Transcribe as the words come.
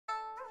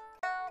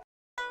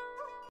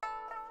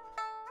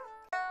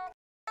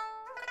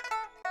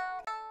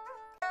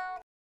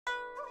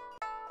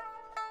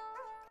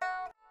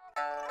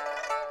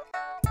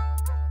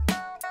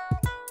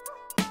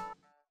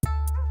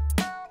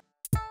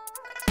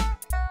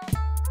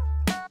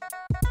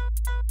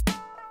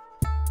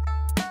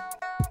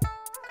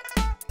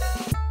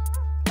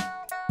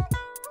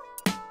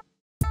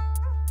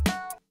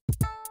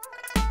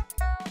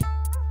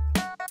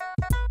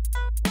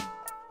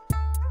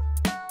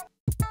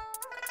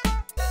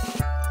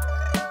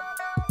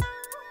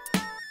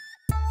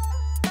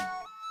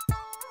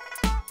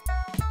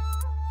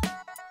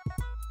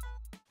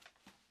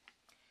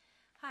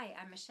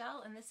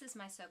Michelle, and this is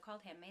my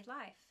so-called handmade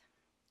life.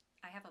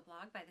 I have a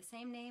blog by the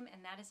same name,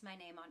 and that is my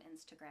name on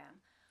Instagram.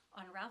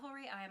 On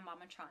Ravelry, I am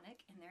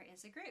Mamatronic, and there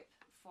is a group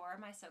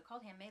for my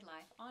so-called handmade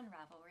life on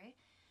Ravelry,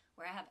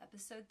 where I have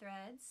episode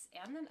threads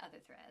and then other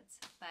threads.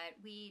 But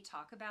we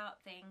talk about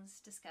things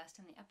discussed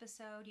in the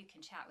episode. You can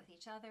chat with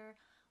each other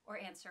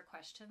or answer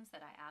questions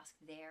that I ask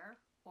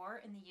there, or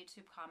in the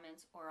YouTube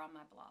comments, or on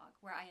my blog,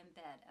 where I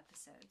embed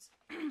episodes.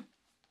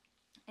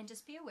 And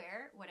just be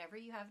aware, whatever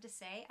you have to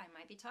say, I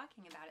might be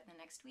talking about it the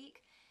next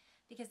week,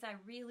 because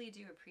I really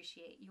do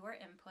appreciate your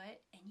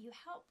input, and you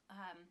help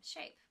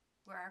shape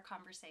where our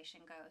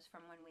conversation goes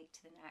from one week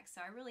to the next. So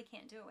I really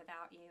can't do it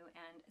without you,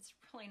 and it's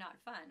really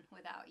not fun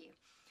without you.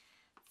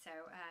 So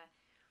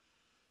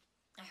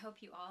I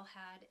hope you all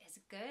had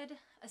as good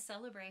a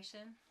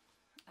celebration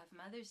of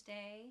Mother's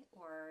Day,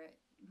 or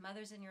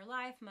mothers in your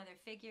life, mother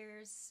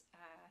figures,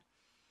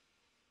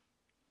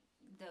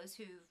 those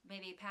who've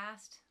maybe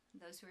passed,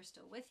 those who are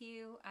still with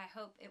you. I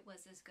hope it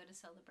was as good a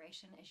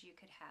celebration as you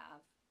could have,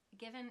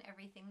 given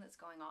everything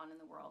that's going on in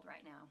the world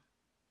right now.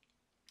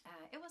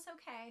 It was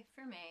okay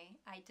for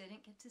me. I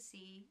didn't get to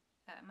see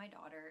my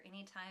daughter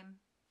anytime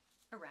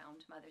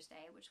around Mother's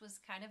Day, which was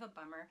kind of a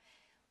bummer.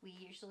 We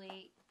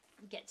usually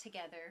get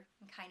together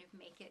and kind of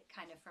make it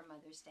kind of for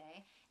Mother's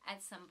Day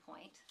at some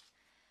point.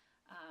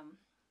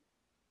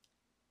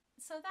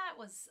 So that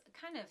was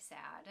kind of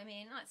sad. I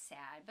mean, not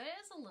sad, but it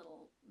is a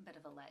little bit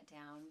of a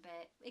letdown,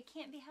 but it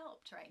can't be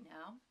helped right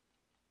now.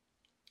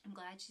 I'm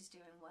glad she's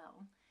doing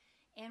well.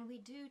 And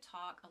we do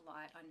talk a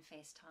lot on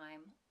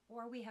FaceTime,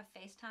 or we have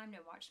FaceTime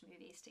to watch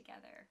movies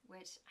together,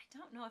 which I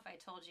don't know if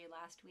I told you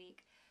last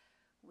week.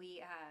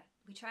 We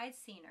tried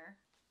Scener,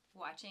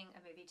 watching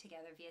a movie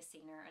together via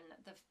Scener, and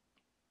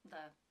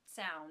the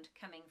sound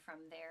coming from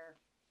their,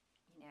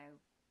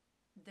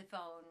 the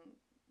phone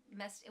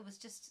messed. It was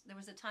just, there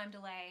was a time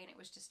delay, and it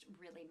was just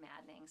really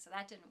maddening. So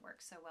that didn't work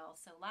so well.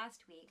 So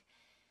last week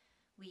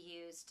we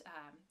used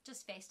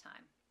just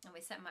FaceTime, and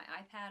we set my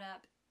iPad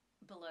up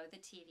below the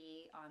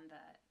TV on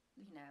the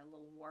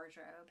little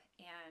wardrobe,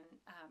 and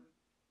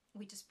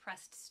we just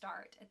pressed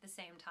start at the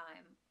same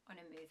time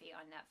on a movie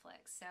on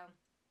Netflix. So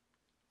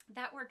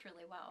that worked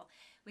really well.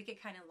 We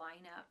could kind of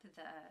line up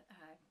the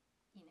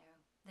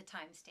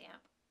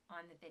timestamp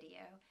on the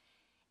video,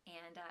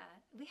 and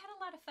we had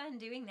a lot of fun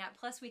doing that.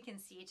 Plus we can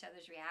see each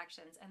other's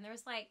reactions, and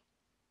there's I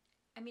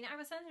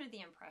was under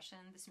the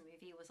impression this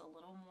movie was a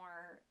little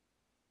more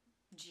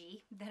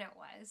G than it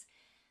was.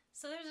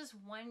 So there's this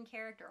one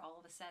character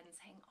all of a sudden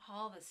saying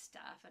all this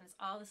stuff, and it's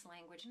all this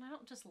language, and I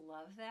don't just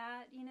love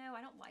that, I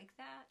don't like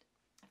that.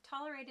 I've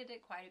tolerated it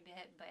quite a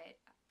bit, but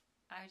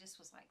I just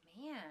was like,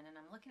 man, and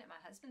I'm looking at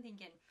my husband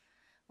thinking,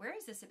 where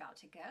is this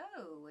about to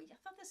go? I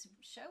thought this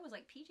show was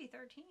like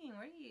PG-13,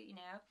 where do you,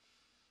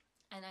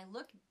 And I'm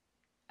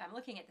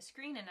looking at the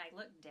screen, and I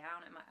look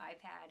down at my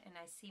iPad, and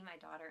I see my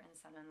daughter and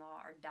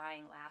son-in-law are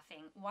dying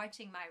laughing,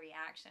 watching my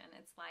reaction.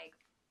 It's like,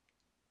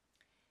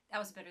 that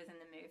was better than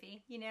the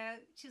movie,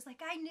 She was like,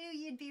 I knew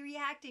you'd be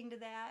reacting to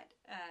that.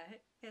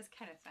 It was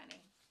kind of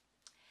funny.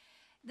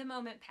 The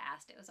moment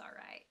passed. It was all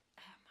right.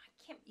 I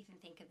can't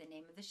even think of the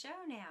name of the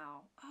show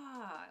now.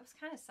 Oh, it was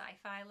kind of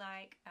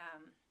sci-fi-like.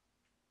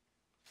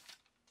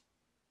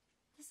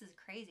 This is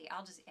crazy.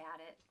 I'll just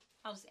add it.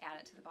 I'll just add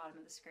it to the bottom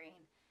of the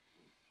screen.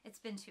 It's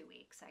been 2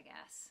 weeks, I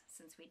guess,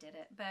 since we did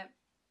it. But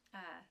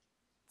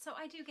so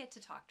I do get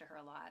to talk to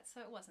her a lot, so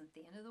it wasn't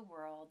the end of the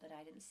world that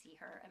I didn't see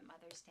her at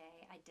Mother's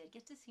Day. I did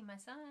get to see my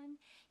son.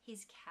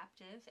 He's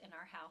captive in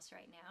our house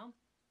right now,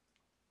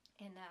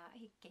 and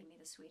he gave me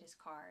the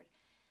sweetest card.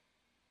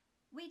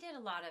 We did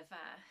a lot of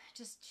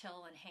just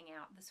chill and hang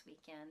out this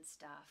weekend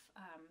stuff.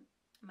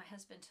 My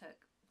husband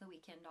took the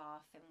weekend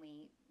off, and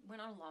we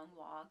went on a long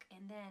walk,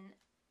 and then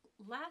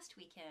last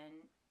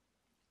weekend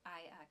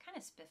I kind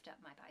of spiffed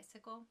up my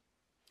bicycle.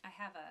 I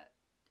have a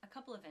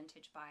couple of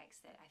vintage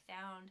bikes that I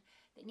found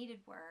that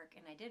needed work,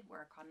 and I did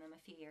work on them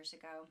a few years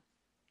ago,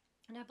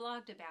 and I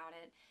blogged about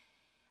it.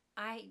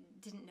 I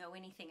didn't know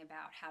anything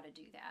about how to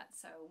do that,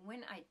 so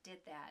when I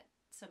did that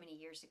so many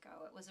years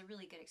ago, it was a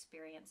really good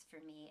experience for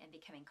me in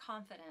becoming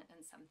confident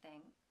in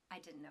something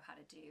I didn't know how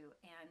to do.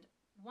 And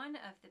one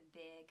of the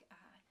big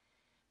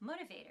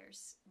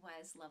motivators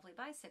was Lovely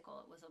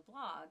Bicycle. It was a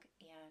blog,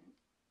 and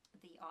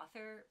the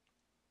author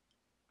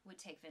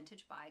would take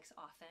vintage bikes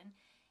often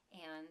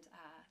and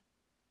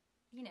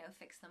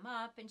fix them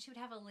up, and she would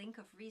have a link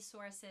of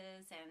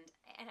resources,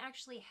 and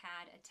actually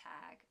had a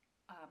tag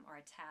or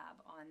a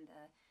tab on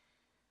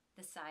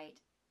the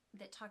site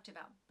that talked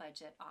about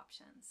budget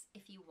options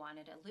if you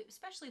wanted a loop,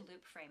 especially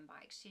loop frame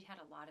bikes. She had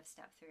a lot of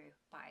step through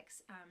bikes,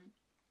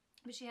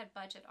 but she had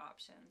budget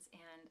options,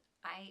 and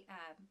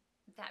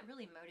that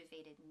really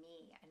motivated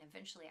me. And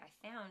eventually I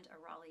found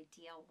a Raleigh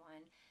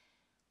DL1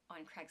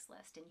 on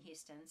Craigslist in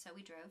Houston, so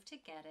we drove to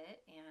get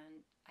it,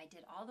 and I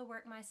did all the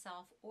work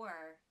myself,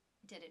 or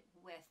did it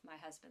with my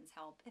husband's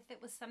help if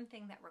it was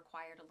something that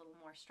required a little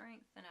more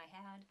strength than I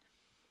had.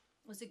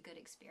 It was a good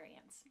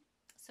experience.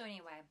 So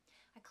anyway,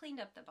 I cleaned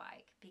up the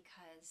bike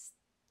because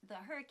the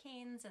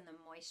hurricanes and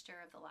the moisture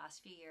of the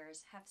last few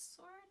years have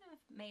sort of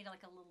made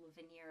like a little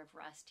veneer of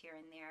rust here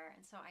and there.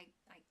 And so I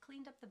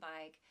cleaned up the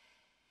bike.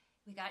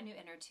 We got new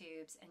inner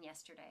tubes, and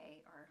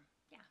yesterday, or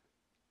yeah,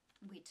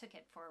 we took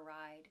it for a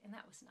ride, and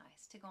that was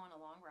nice to go on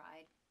a long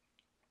ride.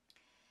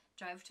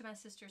 Drove to my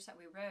sister's,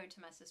 we rode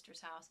to my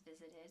sister's house,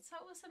 visited. So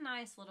it was a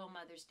nice little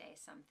Mother's Day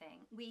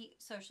something. We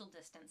social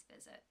distance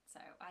visit. So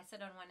I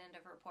sit on one end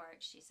of her porch,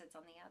 she sits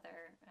on the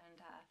other,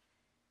 and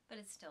but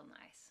it's still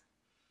nice.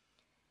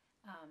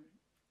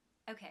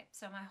 Okay,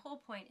 so my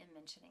whole point in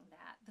mentioning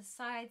that,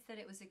 besides that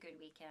it was a good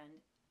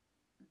weekend,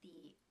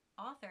 the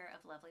author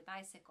of Lovely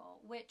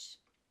Bicycle, which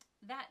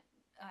that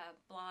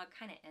blog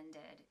kind of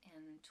ended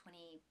in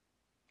 2015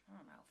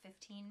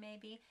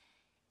 maybe,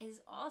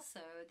 is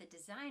also the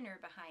designer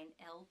behind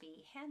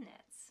LB Hand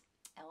Knits.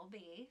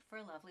 LB for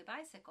Lovely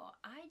Bicycle.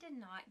 I did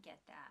not get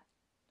that.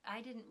 I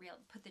didn't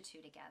put the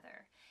two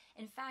together.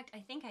 In fact, I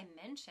think I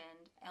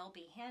mentioned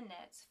LB Hand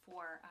Knits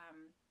for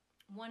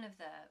one of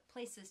the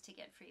places to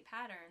get free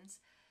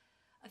patterns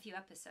a few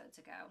episodes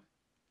ago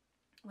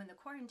when the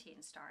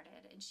quarantine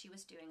started, and she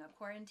was doing a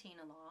quarantine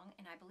along,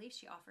 and I believe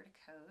she offered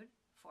a code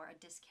for a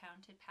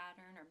discounted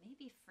pattern or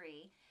maybe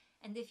free,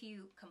 and if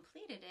you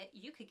completed it,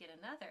 you could get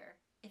another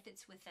if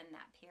it's within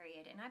that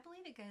period. And I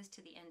believe it goes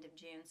to the end of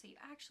June, so you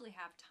actually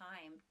have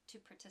time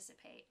to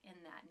participate in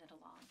that knit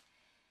along.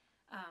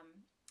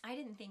 I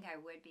didn't think I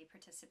would be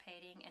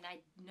participating, and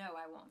I know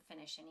I won't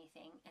finish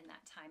anything in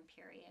that time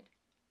period.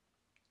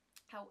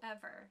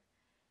 However,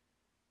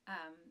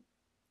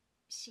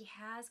 she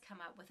has come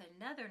up with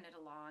another knit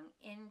along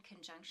in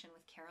conjunction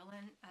with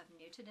Carolyn of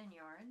Knitted and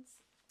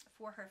Yarns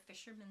for her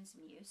Fisherman's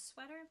Muse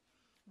sweater,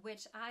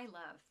 which I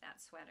love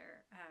that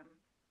sweater.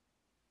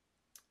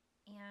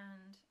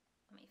 And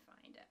let me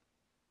find it.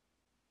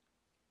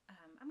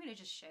 I'm going to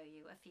just show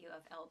you a few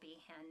of LB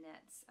Hand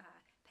Knits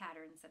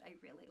patterns that I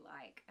really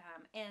like.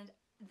 And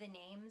the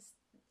names,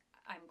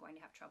 I'm going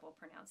to have trouble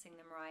pronouncing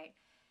them right.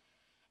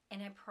 And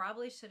I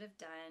probably should have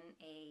done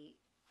a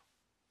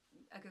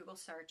Google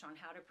search on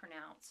how to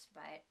pronounce,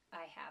 but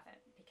I haven't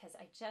because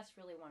I just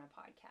really want a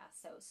podcast.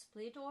 So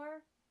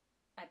Splidor,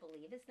 I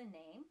believe is the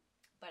name,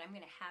 but I'm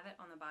going to have it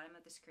on the bottom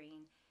of the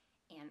screen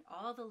and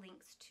all the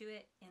links to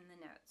it in the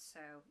notes,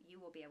 so you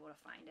will be able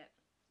to find it,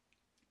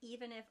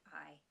 even if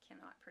I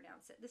cannot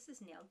pronounce it. This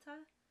is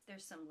Nelta.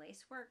 There's some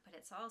lace work, but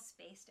it's all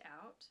spaced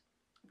out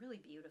really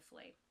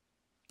beautifully.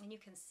 And you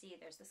can see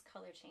there's this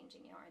color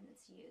changing yarn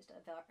that's used,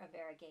 a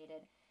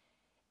variegated,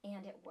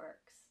 and it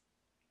works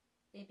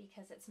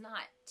because it's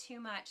not too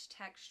much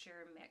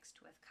texture mixed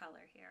with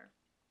color here.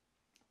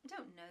 I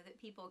don't know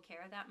that people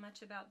care that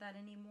much about that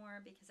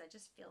anymore because I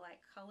just feel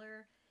like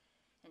color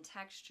and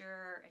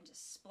texture and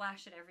just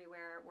splash it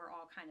everywhere. We're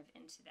all kind of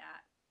into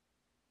that.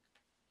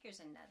 Here's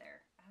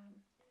another.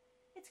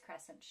 It's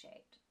crescent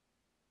shaped.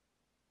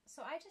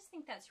 So I just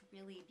think that's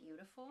really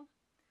beautiful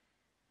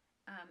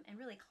and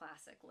really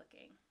classic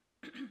looking.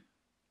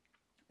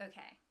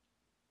 Okay,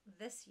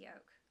 this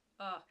yoke.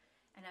 Oh,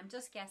 and I'm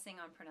just guessing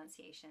on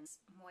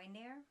pronunciations.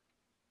 Moynier.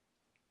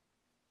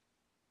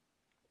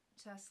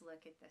 Just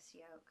look at this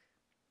yoke.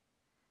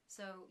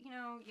 So, you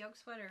know, yoke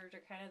sweaters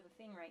are kind of the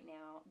thing right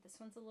now. This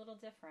one's a little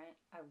different.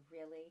 I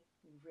really,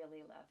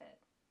 really love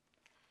it.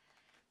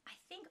 I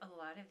think a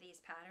lot of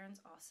these patterns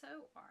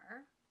also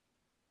are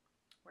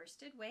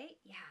worsted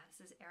weight. Yeah,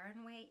 this is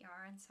Aran weight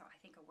yarn, so I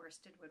think a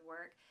worsted would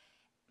work.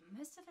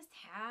 Most of us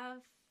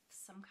have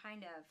some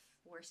kind of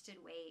worsted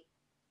weight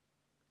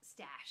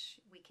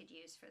stash we could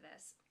use for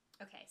this.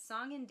 Okay,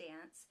 Song and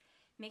Dance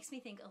makes me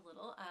think a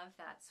little of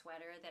that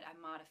sweater that I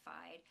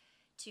modified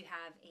to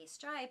have a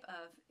stripe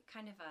of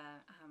kind of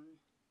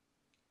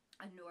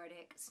a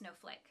Nordic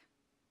snowflake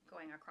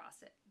going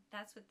across it.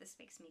 That's what this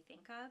makes me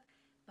think of,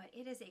 but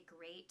it is a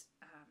great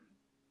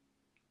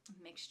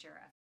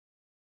mixture of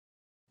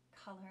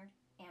color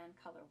and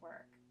color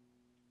work.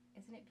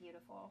 Isn't it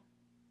beautiful?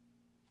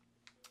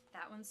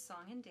 That one's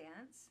Song and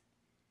Dance,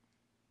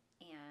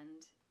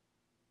 and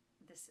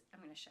this,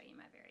 I'm going to show you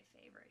my very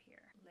favorite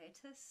here.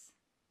 Lattice.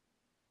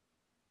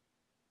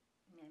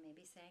 I may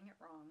be saying it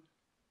wrong.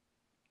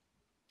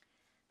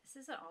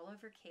 This is an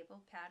all-over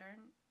cable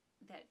pattern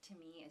that to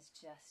me is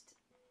just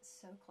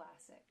so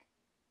classic.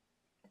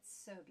 It's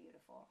so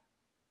beautiful.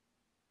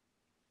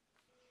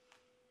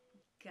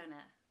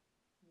 Gonna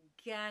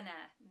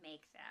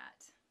make that.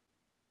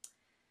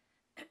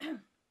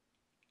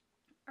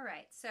 All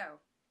right, so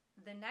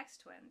the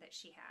next one that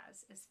she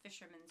has is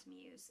Fisherman's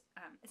Muse.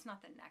 It's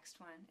not the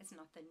next one, it's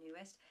not the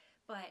newest,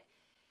 but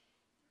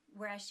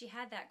whereas she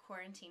had that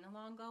quarantine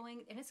along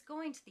going, and it's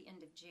going to the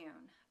end of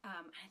June.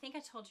 I think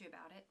I told you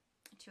about it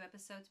 2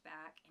 episodes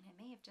back, and I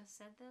may have just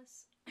said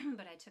this,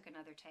 but I took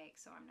another take,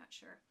 so I'm not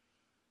sure.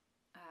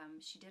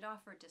 She did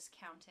offer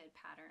discounted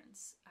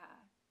patterns.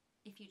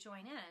 If you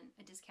join in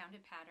a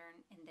discounted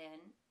pattern, and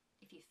then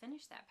if you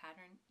finish that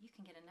pattern, you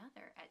can get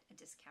another at a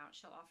discount.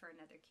 She'll offer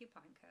another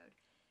coupon code.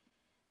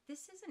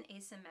 This is an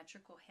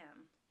asymmetrical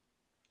hem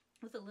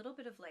with a little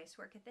bit of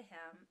lace work at the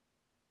hem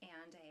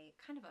and a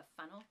kind of a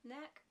funnel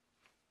neck.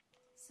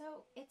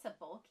 So it's a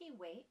bulky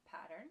weight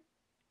pattern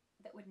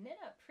that would knit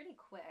up pretty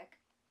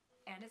quick,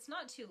 and it's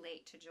not too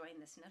late to join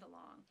this knit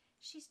along.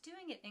 She's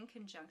doing it in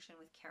conjunction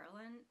with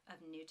Carolyn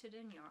of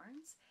Newteden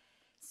Yarns.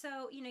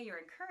 So, you know,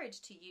 you're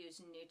encouraged to use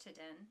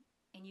Newteden,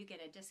 and you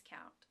get a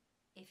discount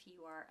if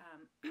you are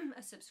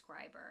a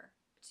subscriber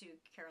to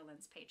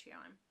Carolyn's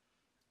Patreon,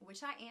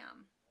 which I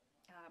am.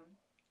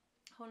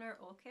 Honor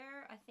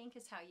Olker, I think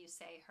is how you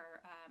say her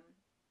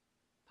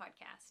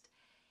podcast.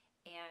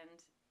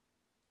 And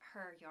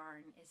her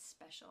yarn is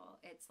special.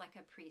 It's like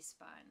a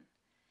pre-spun.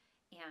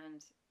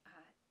 And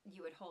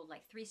you would hold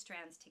like 3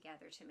 strands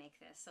together to make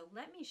this. So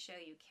let me show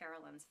you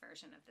Carolyn's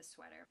version of the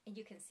sweater. And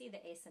you can see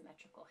the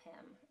asymmetrical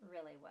hem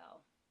really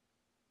well.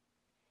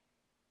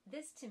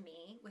 This to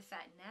me, with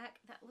that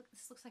neck,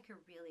 this looks like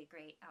a really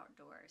great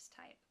outdoors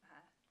type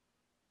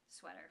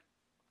sweater.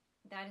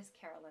 That is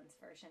Carolyn's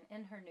version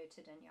in her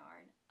Newteden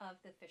yarn of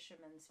the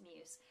Fisherman's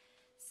Muse.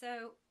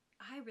 So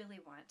I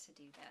really want to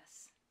do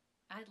this.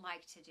 I'd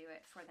like to do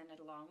it for the knit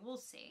along. We'll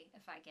see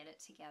if I get it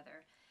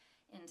together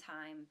in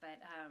time, but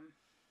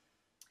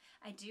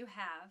I do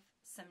have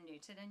some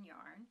Newteden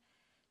yarn,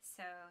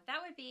 so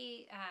that would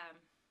be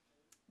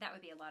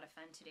a lot of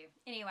fun to do.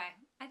 Anyway,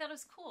 I thought it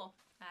was cool.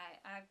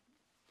 I've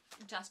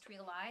just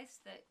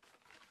realized that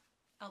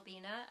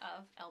Albina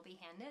of LB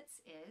Hand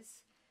Knits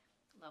is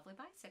Lovely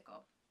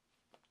Bicycle.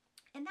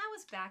 And that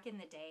was back in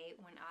the day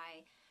when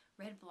I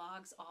read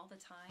blogs all the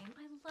time.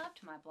 I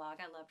loved my blog.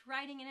 I loved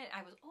writing in it.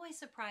 I was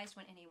always surprised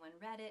when anyone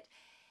read it.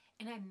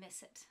 And I miss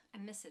it. I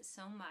miss it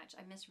so much.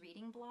 I miss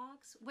reading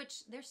blogs,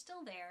 which they're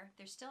still there.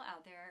 They're still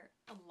out there.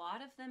 A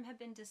lot of them have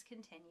been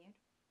discontinued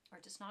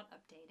or just not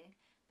updated.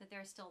 But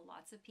there are still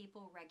lots of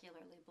people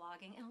regularly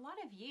blogging. And a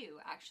lot of you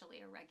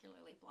actually are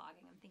regularly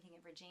blogging. I'm thinking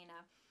of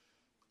Regina.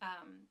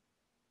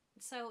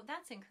 So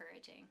that's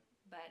encouraging.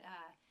 But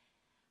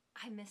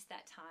I miss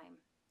that time.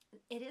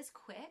 It is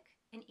quick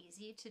and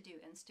easy to do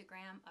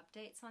Instagram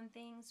updates on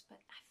things, but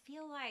I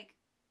feel like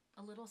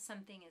a little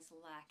something is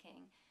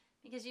lacking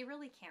because you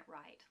really can't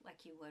write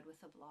like you would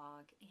with a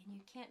blog, and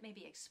you can't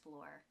maybe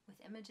explore with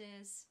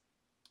images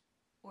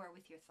or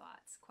with your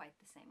thoughts quite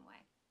the same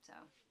way. So,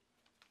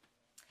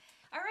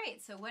 all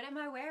right, so what am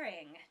I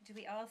wearing? Do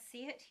we all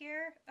see it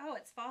here? Oh,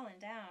 it's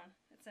fallen down.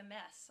 It's a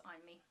mess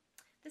on me.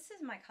 This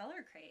is my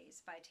Color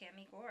Craze by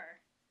Tammy Gore.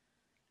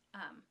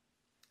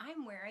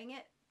 I'm wearing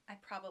it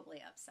probably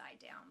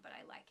upside down, but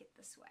I like it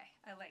this way.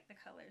 I like the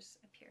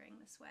colors appearing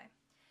this way.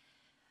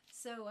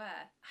 So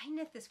I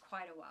knit this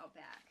quite a while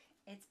back.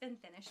 It's been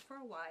finished for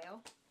a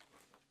while.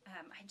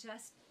 I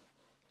just,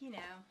 you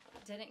know,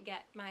 didn't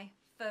get my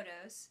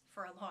photos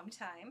for a long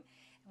time.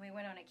 And we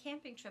went on a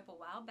camping trip a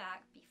while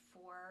back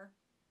before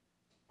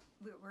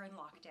we were in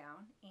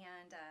lockdown,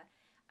 and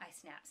I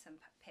snapped some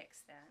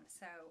pics then.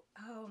 So,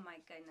 oh my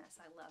goodness,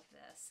 I love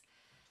this.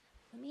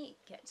 Let me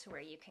get to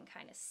where you can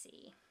kind of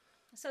see.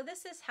 So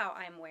this is how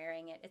I'm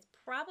wearing it. It's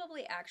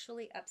probably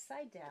actually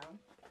upside down.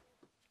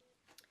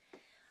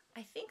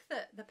 I think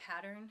the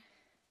pattern,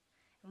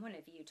 and one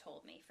of you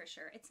told me for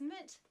sure, it's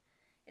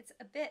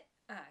a bit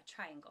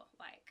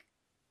triangle-like,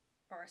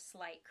 or a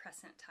slight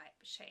crescent type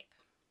shape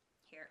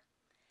here.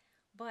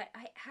 But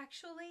I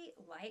actually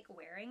like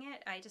wearing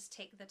it. I just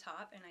take the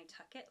top and I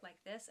tuck it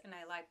like this, and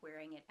I like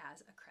wearing it as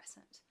a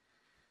crescent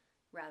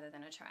rather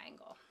than a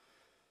triangle.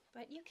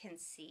 But you can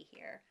see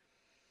here,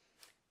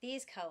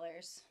 these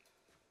colors.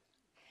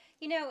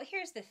 You know,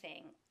 here's the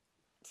thing.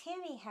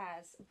 Tammy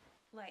has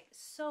like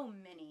so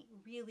many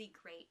really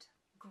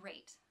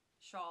great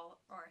shawl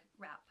or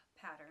wrap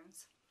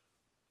patterns.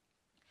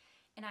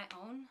 And I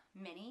own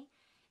many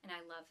and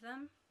I love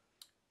them.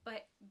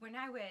 But when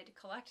I would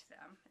collect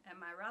them at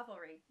my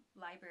Ravelry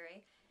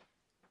library,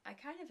 I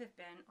kind of have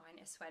been on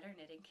a sweater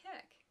knitting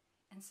kick.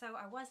 And so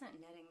I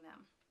wasn't knitting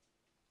them.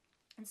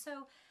 And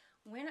so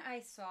when I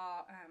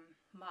saw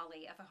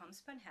Molly of A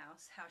Homespun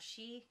House, how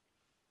she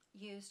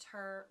used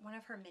one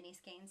of her mini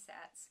skein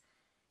sets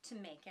to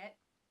make it,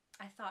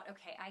 I thought,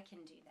 okay, I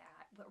can do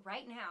that. But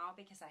right now,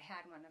 because I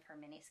had one of her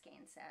mini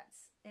skein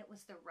sets, it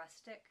was the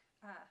rustic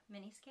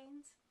mini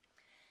skeins.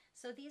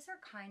 So these are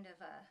kind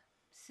of a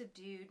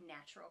subdued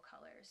natural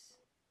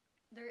colors.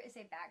 There is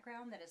a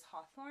background that is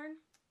hawthorn,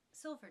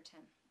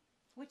 silverton,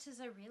 which is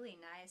a really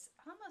nice,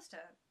 almost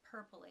a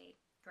purpley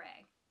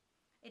gray.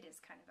 It is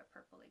kind of a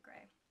purpley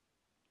gray.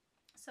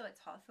 So it's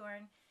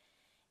hawthorn.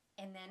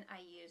 And then I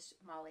used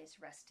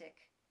Molly's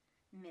rustic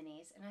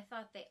minis, and I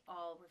thought they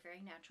all were very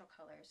natural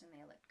colors and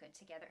they looked good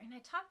together. And I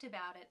talked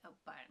about it a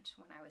bunch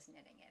when I was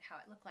knitting it, how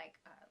it looked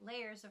like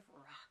layers of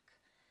rock.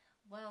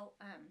 Well,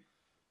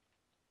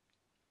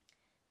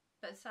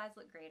 both sides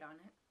look great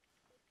on it.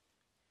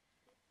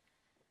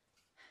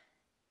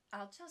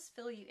 I'll just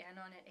fill you in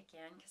on it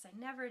again because I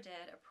never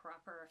did a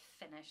proper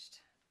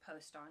finished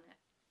post on it.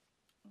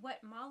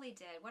 What Molly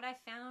did, what I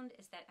found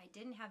is that I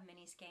didn't have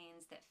mini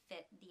skeins that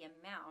fit the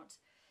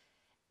amount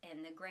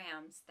and the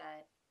grams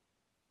that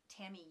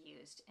Tammy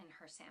used in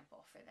her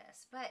sample for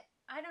this. But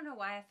I don't know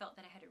why I felt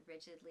that I had to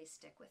rigidly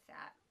stick with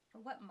that.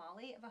 What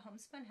Molly of A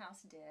Homespun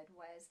House did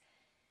was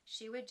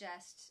she would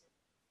just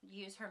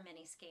use her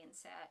mini skein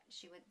set.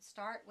 She would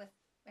start with,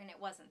 and it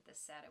wasn't this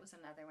set, it was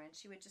another one.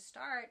 She would just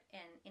start,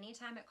 and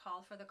anytime it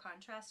called for the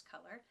contrast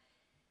color,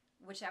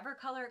 whichever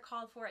color it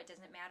called for, it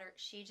doesn't matter.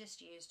 She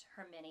just used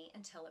her mini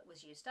until it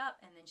was used up,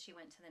 and then she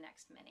went to the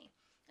next mini.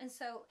 And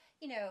so,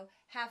 you know,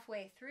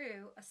 halfway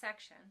through a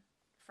section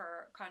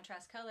for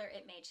contrast color,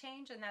 it may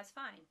change, and that's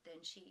fine.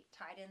 Then she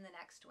tied in the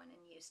next one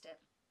and used it.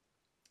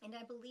 And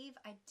I believe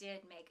I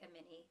did make a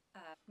mini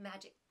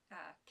magic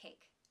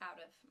cake out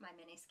of my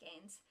mini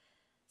skeins.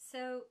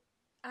 So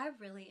I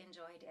really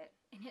enjoyed it.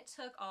 And it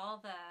took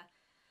all the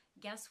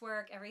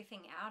guesswork,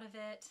 everything out of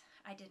it.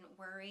 I didn't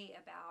worry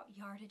about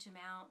yardage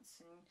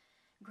amounts and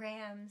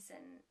grams,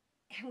 and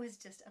it was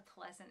just a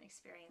pleasant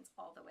experience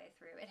all the way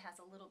through. It has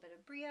a little bit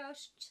of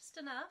brioche, just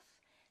enough.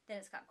 Then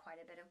it's got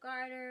quite a bit of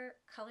garter.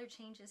 Color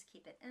changes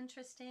keep it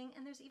interesting.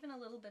 And there's even a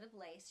little bit of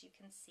lace. You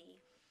can see,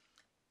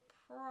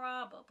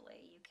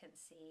 probably you can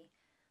see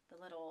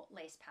the little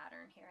lace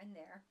pattern here and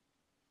there.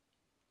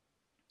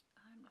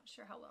 I'm not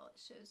sure how well it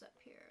shows up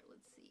here.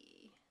 Let's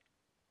see.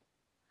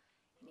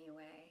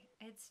 Anyway,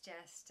 it's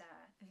just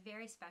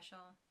very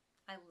special.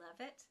 I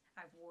love it.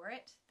 I wore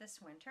it this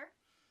winter,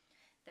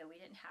 though we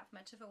didn't have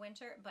much of a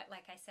winter. But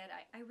like I said,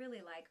 I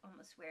really like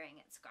almost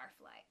wearing it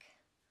scarf-like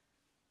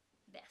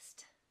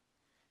vest.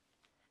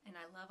 And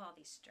I love all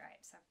these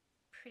stripes. I'm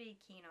pretty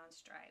keen on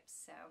stripes,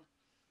 so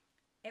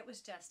it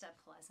was just a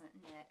pleasant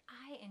knit.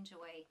 I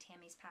enjoy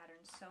Tammy's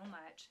pattern so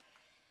much.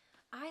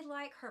 I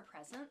like her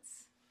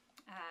presence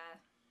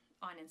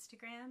on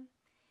Instagram,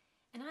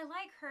 and I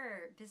like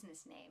her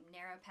business name,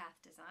 Narrow Path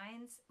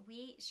Designs.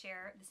 We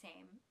share the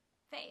same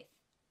faith,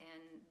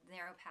 and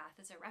Narrow Path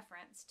is a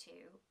reference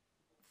to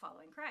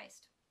following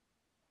Christ.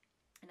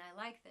 And I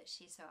like that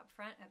she's so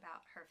upfront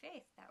about her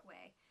faith that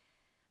way.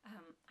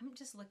 I'm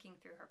just looking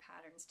through her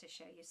patterns to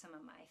show you some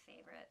of my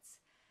favorites.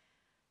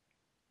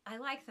 I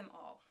like them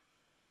all.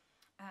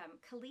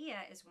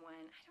 Kalia is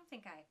one. I don't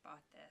think I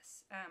bought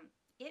this.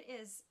 It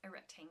is a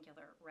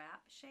rectangular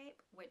wrap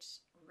shape,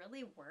 which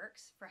really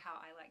works for how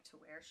I like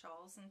to wear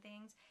shawls and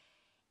things.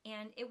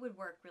 And it would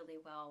work really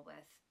well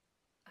with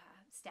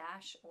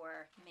stash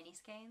or mini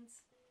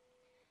skeins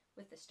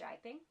with the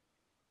striping.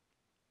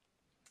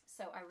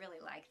 So I really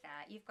like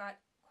that. You've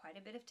got quite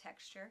a bit of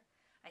texture.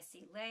 I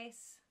see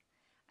lace.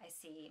 I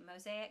see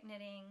mosaic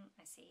knitting.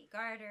 I see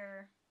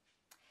garter.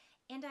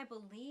 And I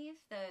believe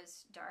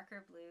those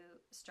darker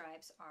blue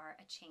stripes are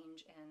a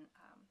change in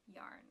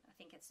yarn. I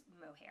think it's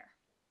mohair.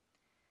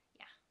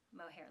 Yeah,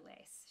 mohair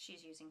lace.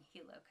 She's using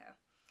Huloko.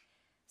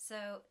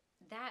 So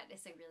that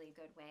is a really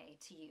good way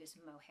to use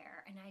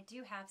mohair. And I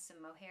do have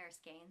some mohair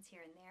skeins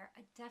here and there.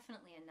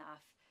 Definitely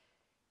enough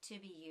to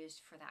be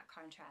used for that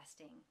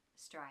contrasting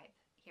stripe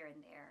here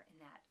and there in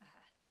that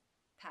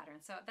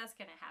pattern. So that's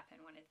going to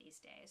happen one of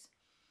these days.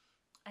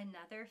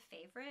 Another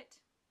favorite,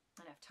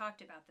 and I've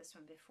talked about this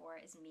one before,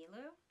 is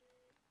Milu.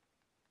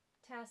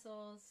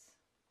 Tassels,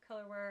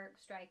 color work,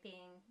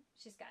 striping,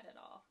 she's got it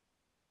all.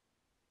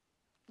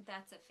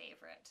 That's a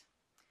favorite.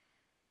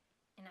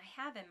 And I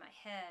have in my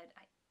head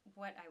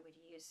what I would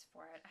use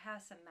for it. I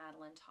have some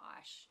Madeline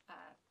Tosh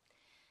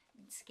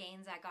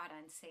skeins I got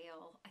on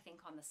sale, I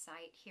think on the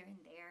site here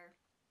and there.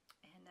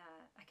 And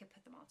I could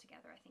put them all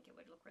together. I think it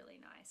would look really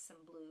nice.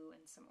 Some blue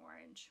and some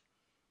orange.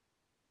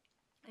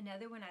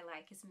 Another one I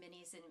like is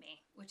Minis and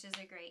Me, which is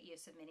a great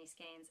use of mini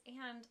skeins.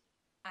 And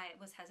I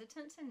was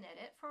hesitant to knit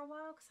it for a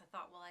while because I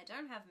thought, well, I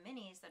don't have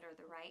minis that are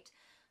the right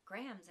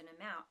grams and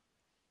amount.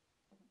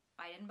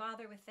 I didn't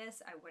bother with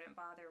this. I wouldn't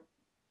bother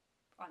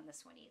on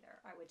this one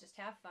either. I would just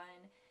have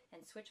fun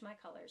and switch my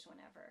colors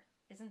whenever.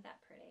 Isn't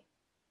that pretty?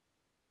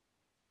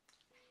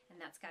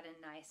 And that's got a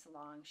nice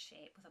long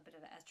shape with a bit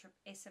of an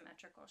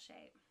asymmetrical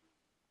shape.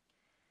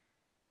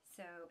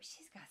 So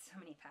she's got so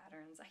many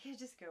patterns. I could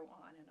just go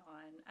on and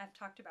on. I've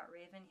talked about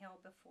Ravenhill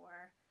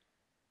before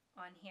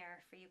on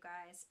here for you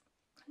guys.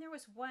 And there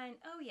was one,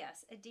 oh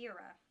yes,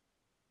 Adira.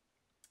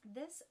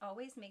 This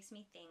always makes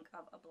me think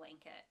of a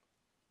blanket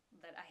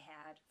that I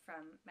had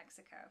from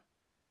Mexico.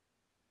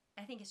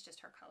 I think it's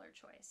just her color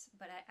choice,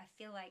 but I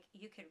feel like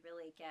you could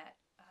really get,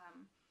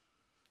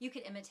 you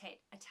could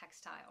imitate a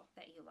textile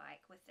that you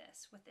like with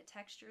this, with the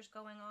textures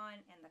going on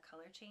and the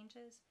color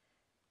changes.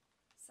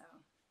 So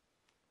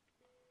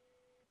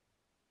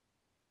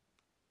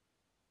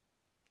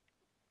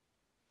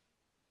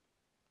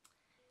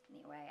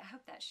anyway, I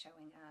hope that's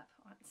showing up.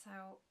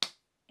 So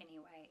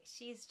anyway,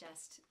 she's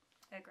just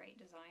a great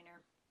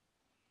designer.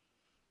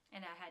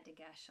 And I had to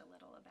gush a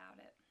little about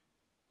it.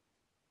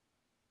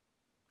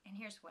 And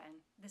here's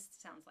one. This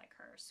sounds like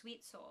her.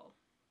 Sweet Soul.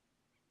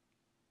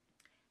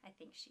 I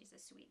think she's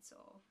a sweet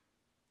soul.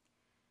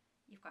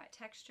 You've got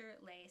texture,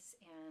 lace,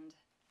 and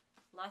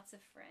lots of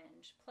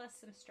fringe, plus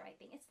some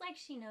striping. It's like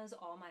she knows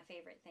all my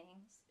favorite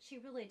things. She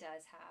really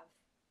does have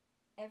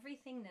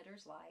everything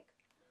knitters like,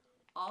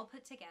 all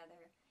put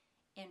together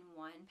in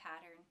one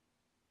pattern.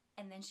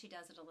 And then she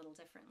does it a little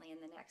differently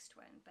in the next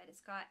one. But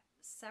it's got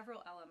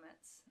several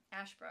elements.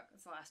 Ashbrook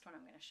is the last one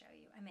I'm going to show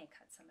you. I may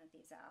cut some of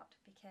these out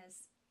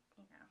because,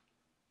 you know,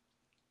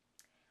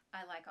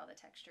 I like all the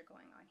texture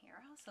going on here.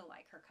 I also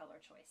like her color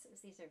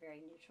choices. These are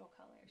very neutral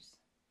colors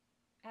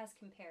as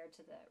compared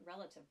to the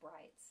relative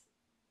brights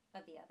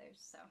of the others.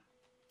 So,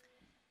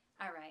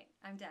 all right,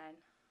 I'm done.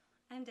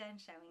 I'm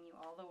done showing you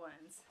all the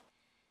ones.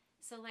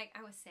 So like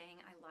I was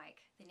saying, I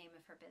like the name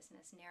of her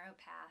business, Narrow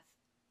Path.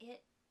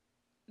 It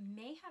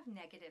may have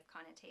negative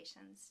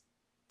connotations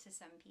to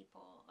some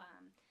people.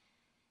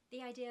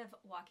 The idea of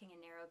walking a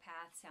narrow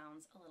path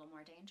sounds a little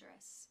more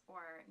dangerous,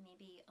 or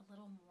maybe a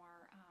little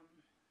more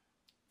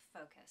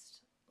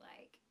focused,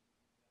 like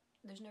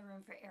there's no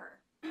room for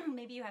error.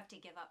 Maybe you have to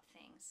give up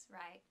things,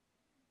 right?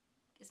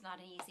 It's not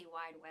an easy,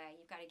 wide way.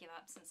 You've got to give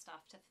up some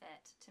stuff to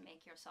fit, to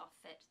make yourself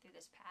fit through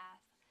this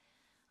path.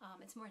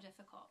 It's more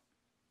difficult.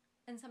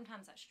 And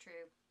sometimes that's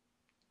true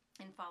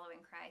in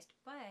following Christ,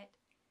 but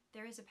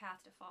there is a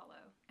path to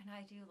follow, and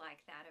I do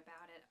like that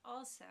about it.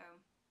 Also,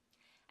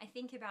 I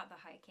think about the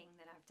hiking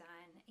that I've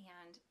done,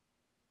 and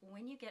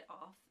when you get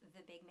off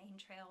the big main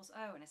trails,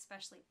 and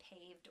especially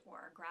paved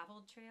or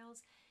graveled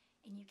trails,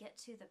 and you get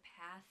to the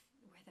path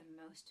where the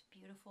most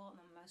beautiful and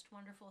the most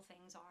wonderful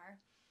things are.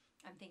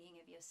 I'm thinking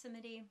of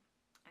Yosemite.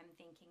 I'm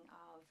thinking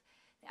of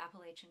the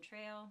Appalachian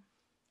Trail.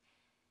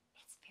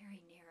 It's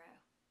very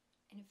narrow.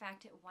 And in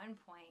fact, at one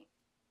point,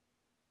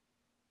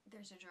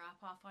 there's a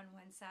drop-off on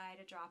one side,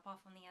 a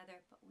drop-off on the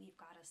other, but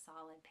we've got a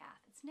solid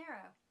path. It's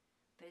narrow,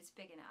 but it's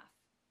big enough.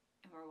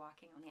 And we're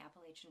walking on the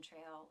Appalachian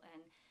Trail,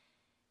 and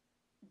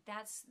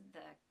that's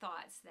the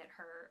thoughts that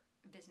her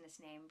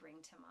business name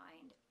bring to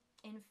mind.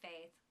 In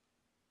faith,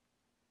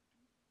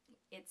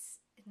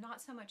 it's not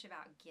so much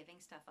about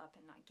giving stuff up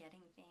and not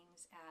getting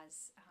things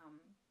as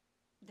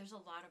there's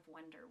a lot of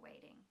wonder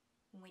waiting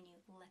when you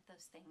let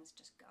those things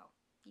just go.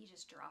 You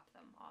just drop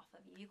them off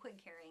of you. You quit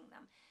carrying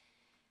them.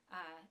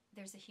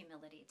 There's a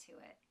humility to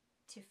it,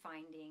 to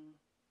finding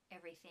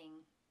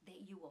everything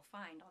that you will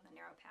find on the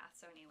narrow path.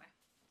 So anyway,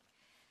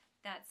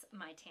 that's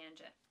my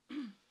tangent.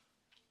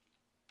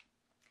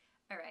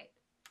 All right.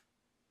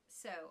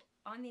 So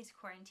on these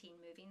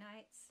quarantine movie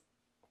nights,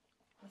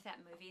 with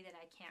that movie that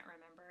I can't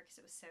remember because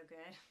it was so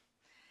good,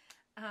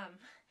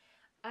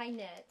 I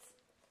knit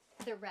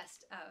the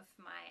rest of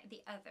the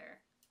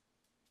other,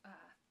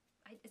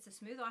 it's a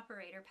smooth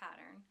operator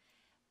pattern,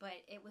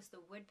 but it was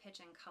the Wood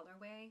Pigeon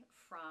colorway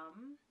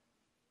from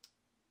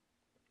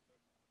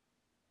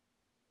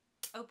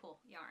Opal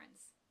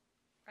Yarns,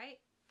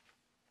 right?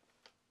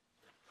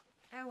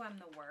 Oh, I'm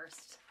the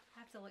worst. I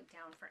have to look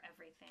down for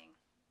everything.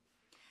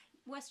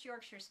 West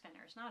Yorkshire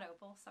Spinners, not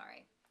Opal,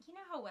 sorry. You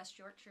know how West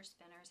Yorkshire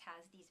Spinners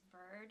has these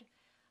bird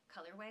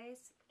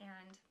colorways,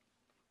 and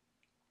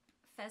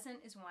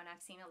pheasant is one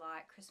I've seen a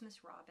lot,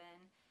 Christmas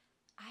robin.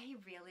 I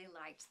really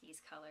liked these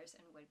colors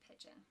in Wood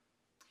Pigeon.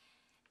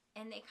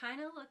 And they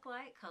kind of look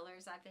like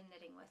colors I've been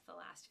knitting with the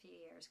last few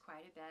years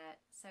quite a bit.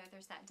 So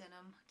there's that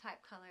denim type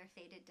color,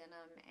 faded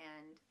denim,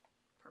 and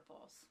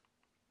purples.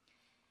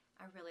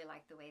 I really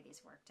like the way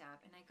these worked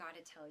out, and I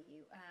gotta tell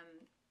you,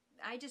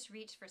 I just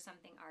reached for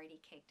something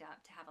already caked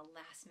up to have a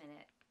last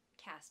minute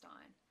cast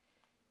on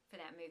for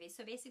that movie.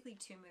 So basically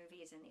 2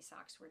 movies and these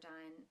socks were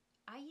done.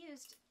 I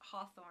used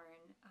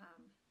Hawthorne,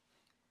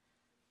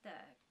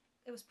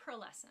 it was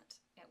pearlescent.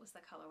 It was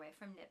the colorway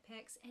from Knit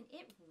Picks, and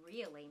it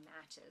really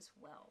matches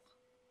well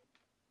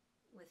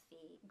with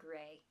the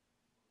gray,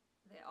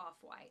 the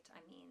off-white,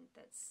 I mean,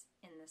 that's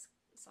in this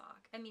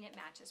sock. I mean, it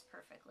matches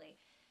perfectly.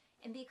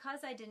 And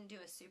because I didn't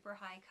do a super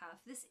high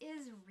cuff, this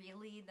is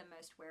really the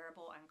most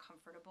wearable and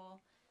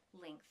comfortable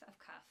length of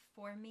cuff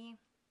for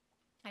me.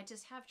 I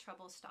just have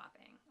trouble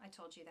stopping. I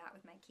told you that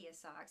with my Kia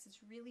socks.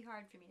 It's really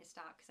hard for me to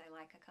stop because I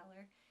like a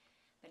color.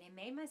 But I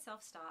made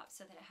myself stop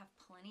so that I have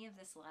plenty of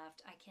this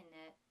left. I can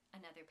knit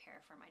another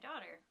pair for my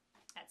daughter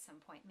at some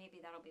point.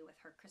 Maybe that'll be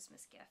with her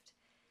Christmas gift.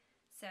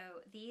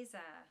 So these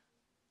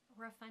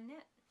were a fun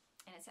knit.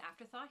 And it's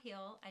Afterthought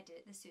Heel. I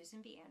did it the Susan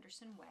B.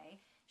 Anderson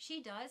way.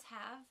 She does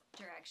have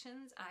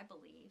directions, I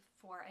believe,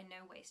 for a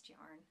no-waste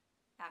yarn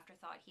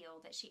Afterthought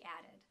Heel that she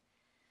added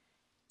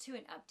to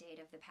an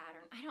update of the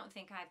pattern. I don't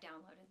think I've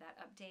downloaded that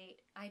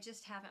update. I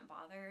just haven't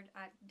bothered.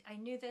 I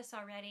knew this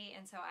already,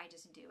 and so I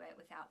just do it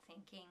without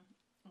thinking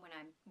when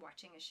I'm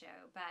watching a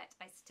show. But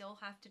I still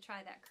have to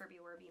try that Kirby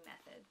Werby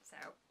method. So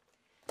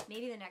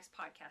maybe the next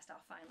podcast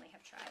I'll finally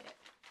have tried it.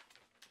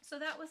 So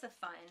that was a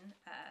fun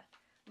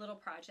little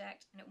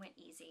project, and it went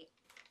easy.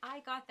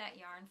 I got that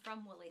yarn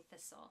from Woolly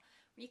Thistle,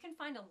 where you can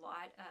find a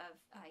lot of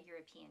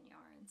European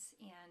yarns,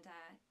 and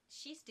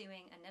she's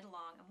doing a knit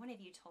along, and one of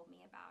you told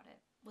me about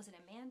it. Was it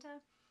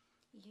Amanda?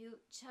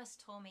 You just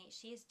told me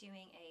she's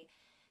doing a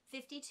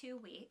 52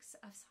 weeks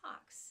of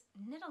socks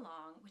knit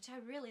along, which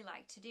I really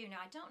like to do. Now,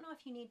 I don't know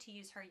if you need to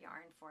use her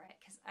yarn for it,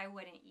 because I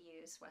wouldn't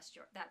use West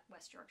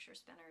Yorkshire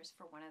Spinners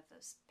for one of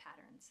those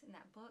patterns in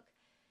that book.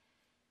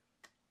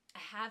 I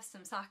have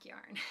some sock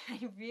yarn.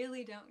 I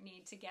really don't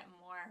need to get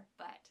more,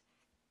 but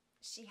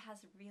she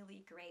has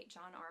really great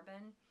John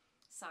Arbon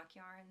sock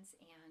yarns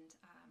and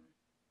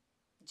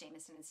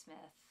Jameson and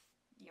Smith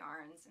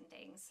yarns and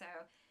things. So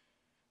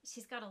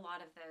she's got a lot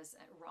of those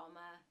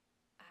Ralma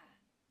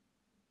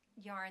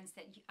yarns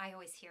that I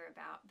always hear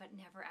about but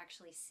never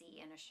actually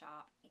see in a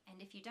shop.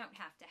 And if you don't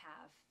have to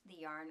have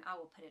the yarn, I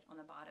will put it on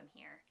the bottom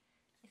here.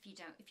 If you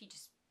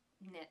just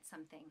knit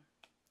something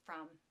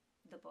from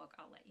the book,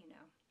 I'll let you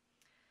know.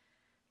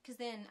 Because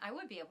then I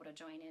would be able to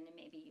join in, and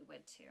maybe you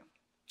would too.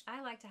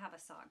 I like to have a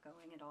sock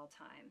going at all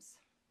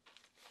times.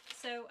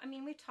 So, I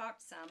mean, we've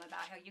talked some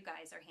about how you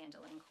guys are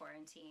handling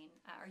quarantine.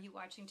 Are you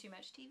watching too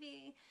much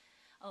TV?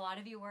 A lot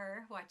of you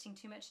were watching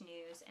too much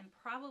news, and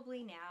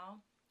probably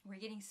now we're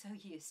getting so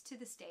used to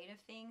the state of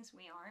things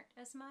we aren't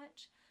as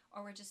much,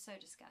 or we're just so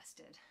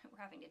disgusted.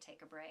 We're having to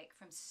take a break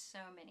from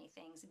so many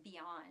things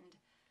beyond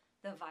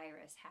the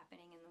virus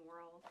happening in the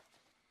world.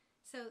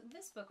 So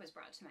this book was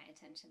brought to my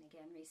attention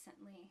again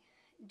recently,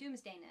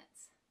 Doomsday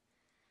Knits.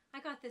 I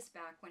got this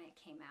back when it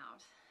came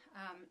out.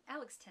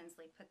 Alex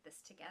Tinsley put this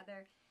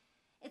together.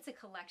 It's a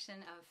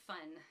collection of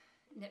fun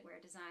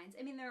knitwear designs.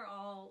 I mean, they're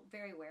all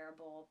very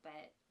wearable,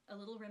 but a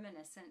little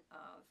reminiscent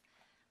of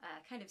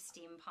kind of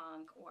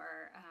steampunk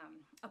or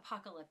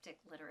apocalyptic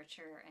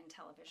literature and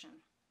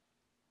television.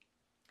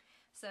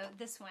 So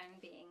this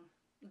one being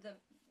the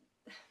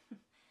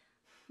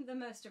the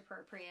most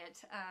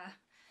appropriate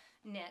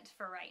knit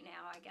for right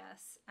now, I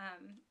guess.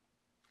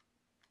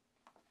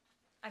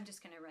 I'm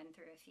just going to run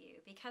through a few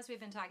because we've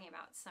been talking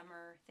about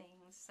summer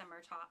things,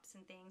 summer tops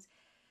and things.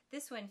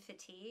 This one,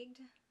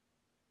 Fatigued,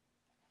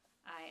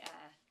 I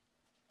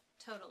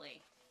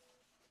totally,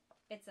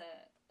 it's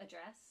a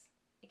dress.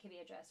 It could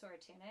be a dress or a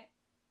tunic.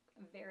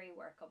 Very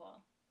workable.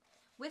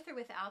 With or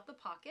without the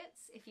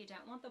pockets. If you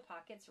don't want the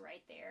pockets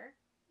right there,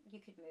 you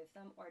could move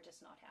them or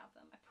just not have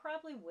them. I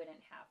probably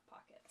wouldn't have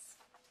pockets.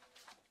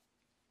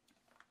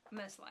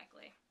 Most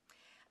likely.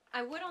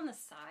 I would on the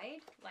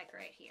side, like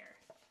right here.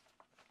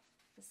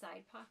 The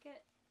side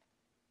pocket.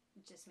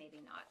 Just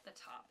maybe not the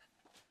top.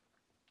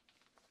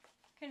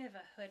 Kind of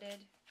a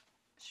hooded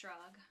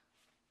shrug.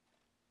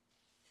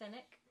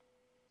 Finnick.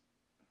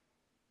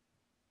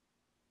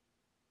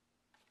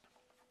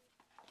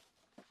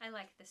 I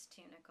like this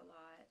tunic a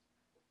lot.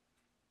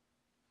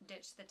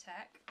 Ditch the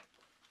Tech.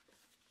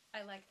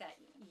 I like that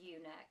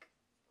U-neck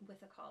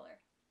with a collar.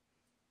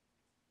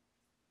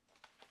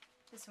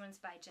 This one's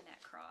by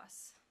Jeanette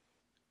Cross.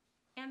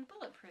 And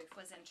Bulletproof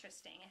was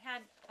interesting. It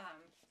had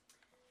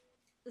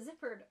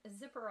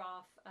zipper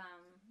off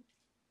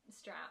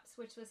straps,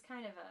 which was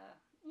kind of a,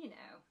 you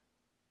know,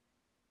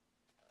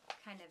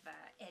 kind of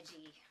a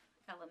edgy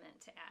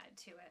element to add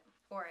to it.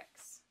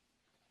 Oryx.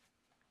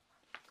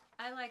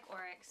 I like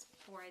Oryx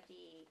for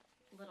the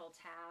little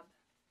tab,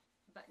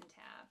 button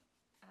tab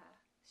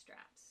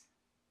straps.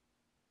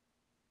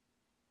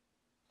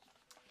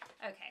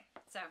 Okay,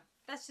 so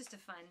that's just a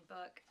fun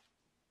book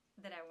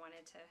that I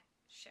wanted to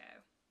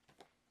show.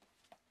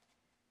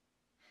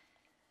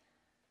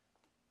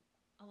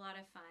 A lot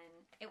of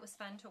fun. It was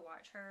fun to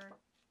watch her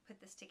put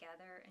this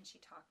together, and she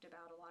talked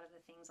about a lot of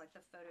the things like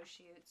the photo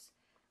shoots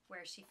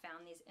where she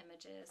found these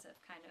images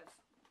of kind of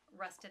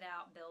rusted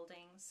out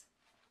buildings.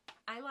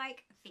 I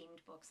like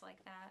themed books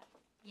like that.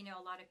 You know,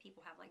 a lot of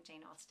people have like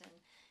Jane Austen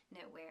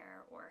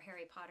knitwear or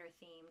Harry Potter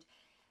themed.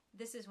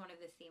 This is one of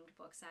the themed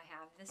books I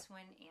have. This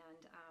one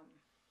and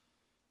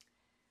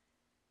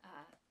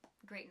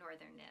Great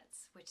Northern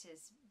Knits, which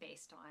is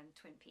based on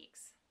Twin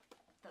Peaks.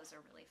 Those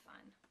are really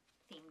fun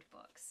themed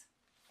books.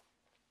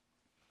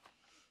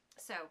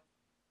 So,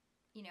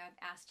 you know, I've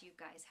asked you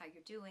guys how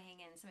you're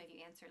doing, and some of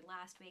you answered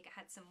last week. I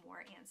had some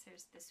more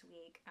answers this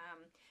week.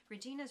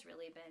 Regina's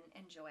really been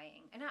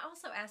enjoying. And I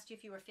also asked you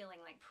if you were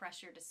feeling like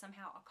pressure to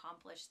somehow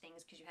accomplish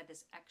things because you had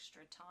this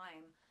extra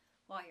time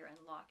while you're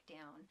in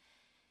lockdown,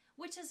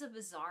 which is a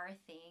bizarre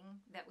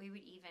thing that we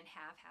would even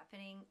have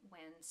happening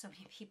when so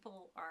many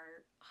people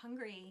are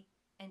hungry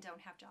and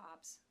don't have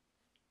jobs.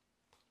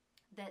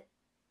 That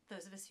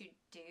those of us who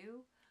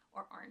do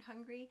or aren't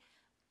hungry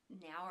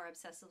now are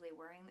obsessively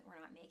worrying that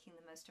we're not making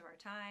the most of our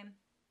time.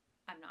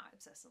 I'm not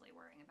obsessively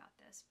worrying about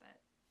this,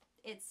 but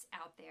it's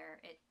out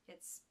there.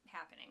 It's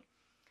happening.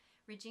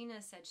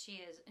 Regina said she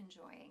is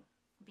enjoying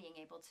being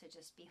able to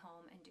just be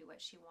home and do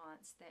what she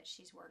wants, that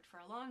she's worked for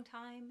a long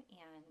time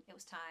and it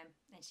was time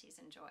and she's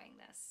enjoying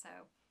this. So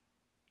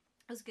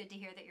it was good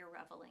to hear that you're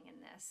reveling in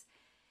this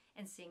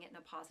and seeing it in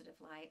a positive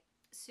light.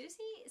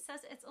 Susie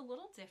says it's a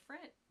little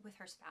different with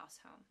her spouse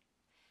home.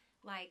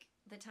 Like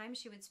the time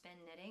she would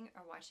spend knitting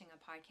or watching a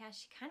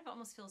podcast, she kind of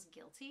almost feels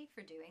guilty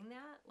for doing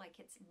that. Like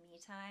it's me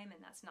time and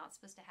that's not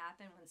supposed to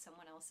happen when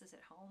someone else is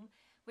at home,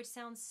 which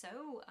sounds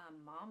so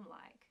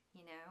mom-like,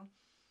 you know?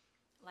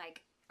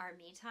 Like our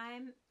me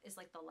time is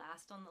like the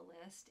last on the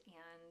list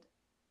and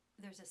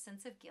there's a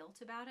sense of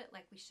guilt about it.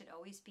 Like we should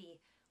always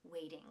be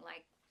waiting.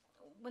 Like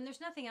when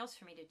there's nothing else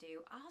for me to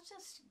do, I'll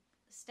just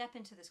step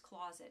into this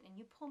closet and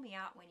you pull me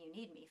out when you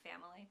need me,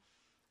 family.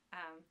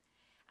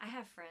 I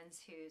have friends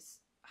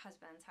whose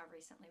husbands have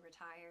recently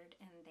retired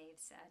and they've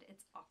said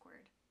it's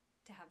awkward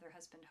to have their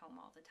husband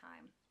home all the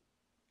time.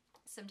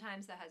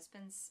 Sometimes the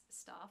husband's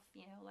stuff,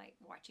 you know, like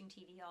watching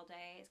TV all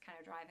day is kind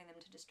of driving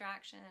them to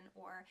distraction,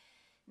 or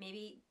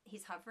maybe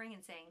he's hovering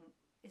and saying,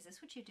 is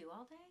this what you do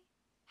all day?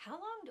 how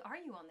long are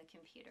you on the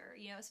computer?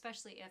 You know,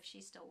 especially if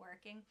she's still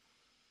working.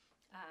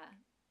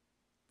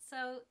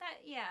 So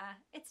that, yeah,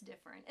 it's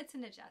different. It's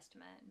an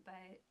adjustment,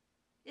 but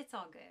it's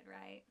all good,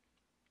 right?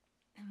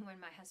 And when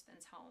my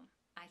husband's home,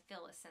 I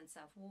feel a sense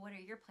of, well, what are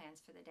your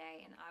plans for the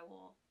day? And I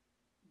will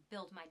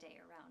build my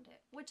day around it,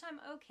 which I'm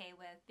okay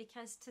with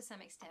because to some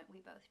extent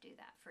we both do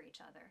that for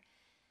each other.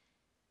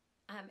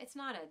 It's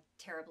not a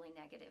terribly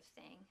negative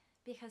thing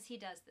because he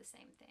does the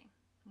same thing.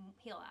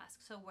 He'll ask,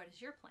 so what is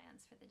your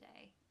plans for the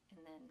day?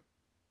 And then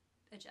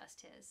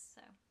adjust his. So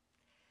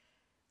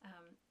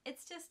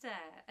it's just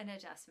an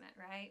adjustment,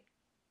 right?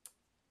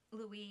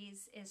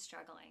 Louise is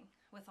struggling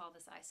with all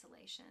this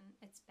isolation.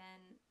 It's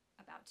been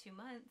about 2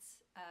 months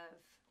of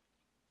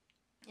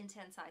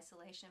intense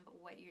isolation,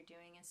 but what you're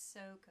doing is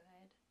so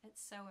good.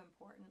 It's so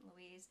important,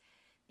 Louise,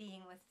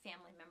 being with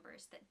family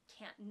members that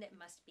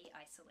must be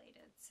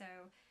isolated. So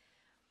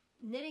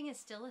knitting is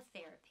still a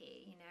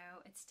therapy, you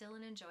know, it's still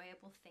an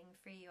enjoyable thing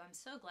for you. I'm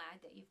so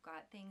glad that you've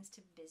got things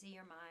to busy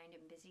your mind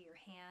and busy your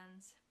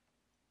hands.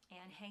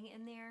 And hang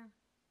in there,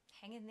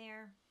 hang in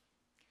there.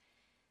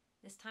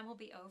 This time will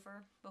be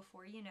over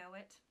before you know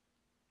it.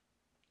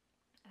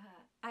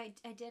 I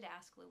did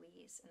ask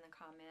Louise in the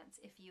comments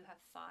if you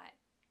have thought,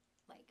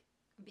 like,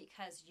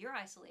 because your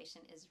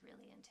isolation is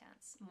really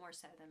intense, more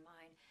so than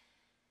mine,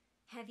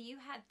 have you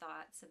had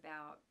thoughts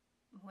about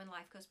when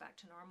life goes back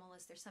to normal,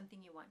 is there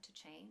something you want to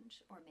change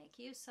or make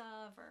use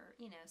of, or,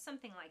 you know,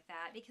 something like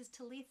that? Because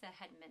Talitha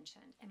had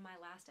mentioned in my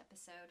last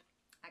episode,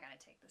 I gotta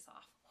take this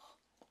off.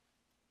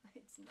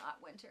 It's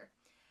not winter.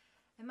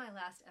 In my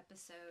last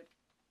episode,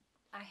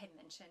 I had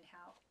mentioned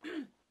how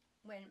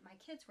when my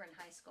kids were in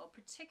high school,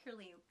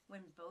 particularly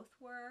when both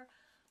were,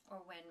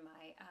 or when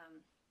they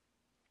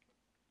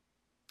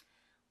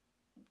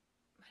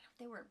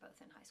weren't both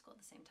in high school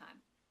at the same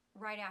time.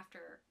 Right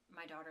after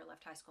my daughter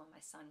left high school and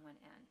my son went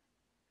in,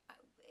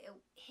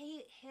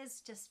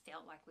 his just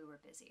felt like we were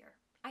busier.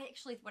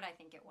 What I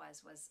think it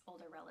was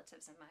older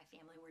relatives in my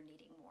family were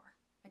needing more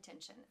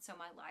attention. So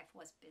my life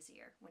was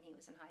busier when he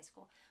was in high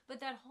school. But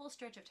that whole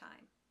stretch of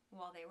time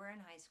while they were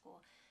in high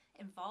school,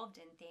 involved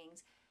in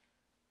things,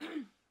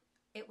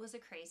 it was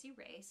a crazy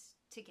race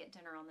to get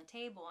dinner on the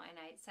table. And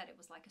I said it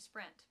was like a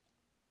sprint.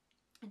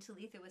 And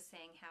Talitha was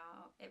saying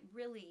how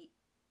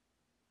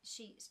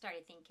she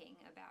started thinking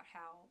about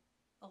how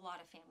a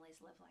lot of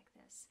families live like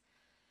this.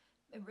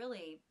 And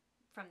really,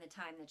 from the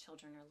time the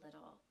children are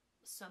little,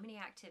 so many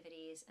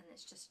activities, and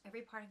it's just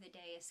every part of the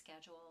day is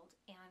scheduled,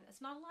 and it's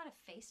not a lot of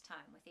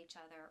FaceTime with each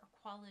other or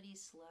quality,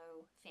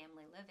 slow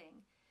family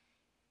living.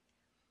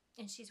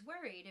 And she's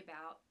worried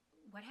about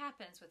what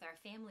happens with our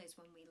families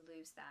when we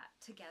lose that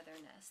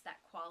togetherness,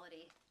 that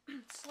quality,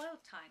 slow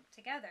time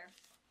together.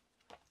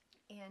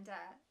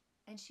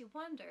 And she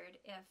wondered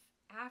if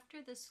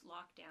after this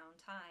lockdown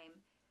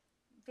time,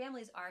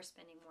 families are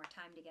spending more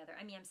time together.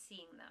 I mean, I'm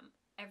seeing them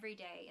every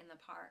day in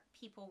the park,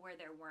 people where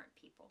there weren't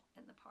people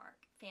in the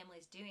park,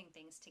 families doing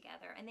things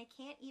together, and they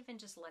can't even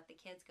just let the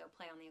kids go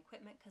play on the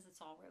equipment because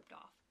it's all roped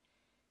off.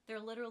 They're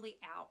literally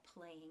out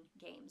playing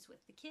games with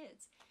the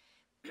kids.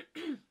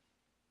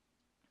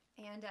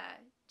 And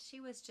she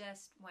was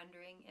just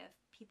wondering if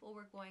people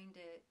were going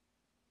to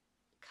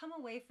come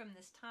away from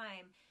this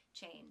time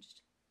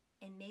changed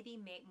and maybe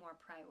make more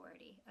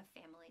priority of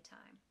family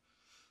time.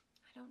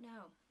 I don't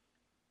know.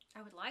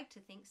 I would like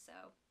to think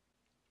so.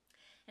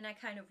 And I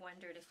kind of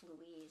wondered if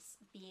Louise,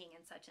 being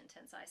in such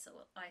intense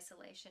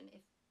isolation,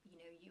 if,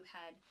 you know, you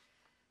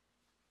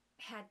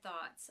had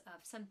thoughts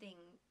of something,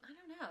 I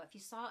don't know, if you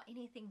saw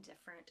anything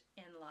different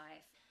in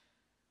life.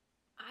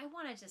 I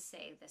want to just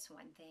say this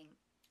one thing.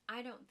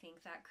 I don't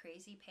think that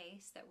crazy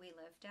pace that we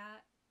lived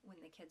at when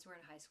the kids were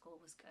in high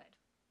school was good.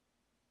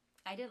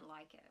 I didn't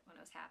like it when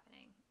it was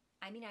happening.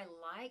 I mean, I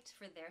liked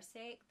for their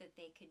sake that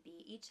they could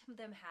be, each of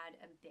them had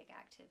a big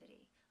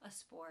activity, a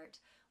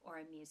sport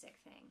or a music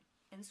thing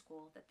in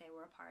school that they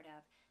were a part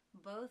of.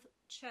 Both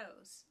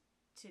chose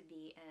to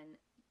be in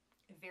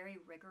very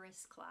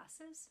rigorous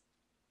classes.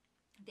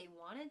 They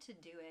wanted to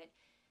do it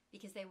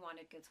because they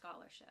wanted good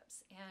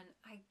scholarships. And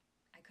I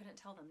couldn't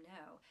tell them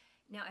no.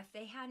 Now, if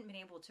they hadn't been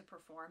able to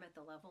perform at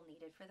the level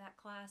needed for that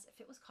class,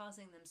 if it was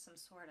causing them some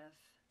sort of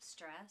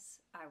stress,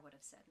 I would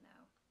have said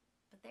no.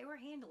 But they were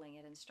handling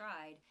it in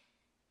stride.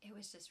 It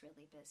was just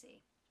really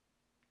busy.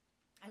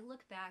 I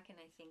look back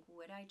and I think,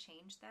 would I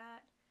change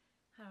that?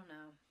 I don't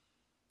know.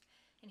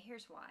 And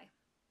here's why.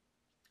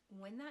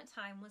 When that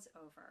time was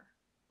over,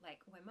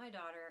 like when my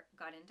daughter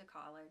got into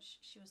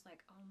college, she was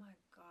like, oh my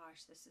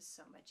gosh, this is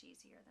so much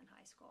easier than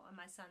high school. And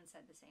my son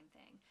said the same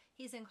thing.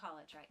 He's in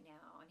college right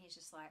now, and he's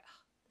just like,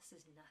 oh, this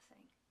is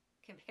nothing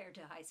compared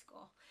to high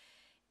school.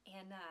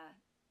 And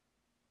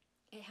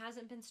it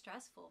hasn't been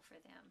stressful for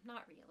them.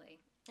 Not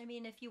really. I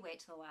mean, if you wait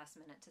till the last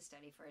minute to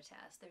study for a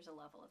test, there's a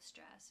level of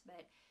stress.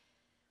 But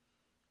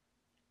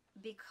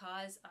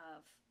because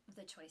of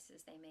the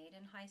choices they made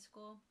in high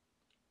school,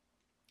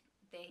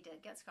 they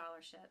did get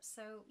scholarships.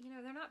 So, you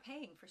know, they're not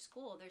paying for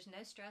school. There's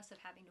no stress of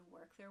having to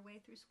work their way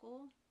through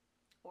school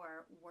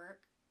or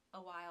work a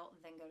while,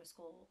 then go to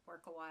school,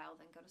 work a while,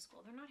 then go to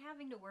school. They're not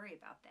having to worry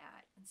about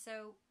that. And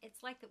so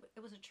it's like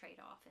it was a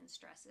trade-off in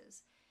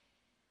stresses.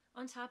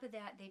 On top of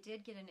that, they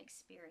did get an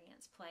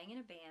experience playing in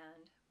a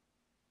band,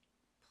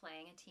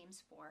 playing a team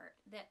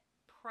sport that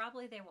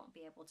probably they won't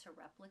be able to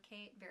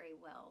replicate very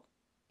well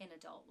in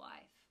adult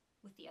life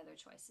with the other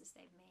choices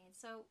they've made.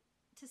 So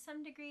to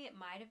some degree, it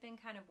might have been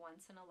kind of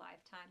once in a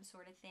lifetime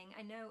sort of thing.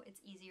 I know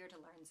it's easier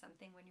to learn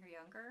something when you're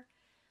younger,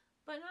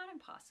 but not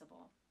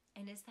impossible.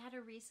 And is that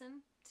a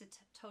reason to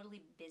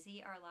totally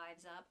busy our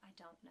lives up? I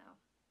don't know.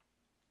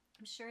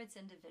 I'm sure it's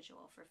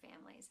individual for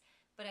families,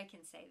 but I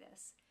can say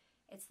this.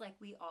 It's like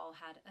we all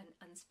had an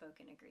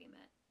unspoken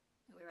agreement.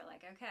 We were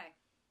like, okay,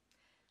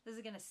 this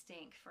is going to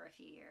stink for a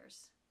few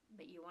years,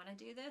 but you want to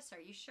do this?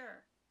 Are you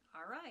sure?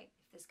 All right.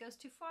 If this goes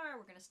too far,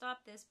 we're going to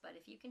stop this, but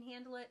if you can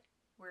handle it,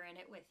 we're in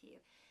it with you.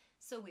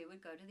 So we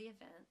would go to the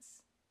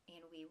events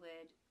and we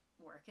would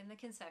work in the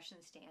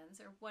concession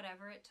stands or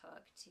whatever it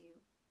took to,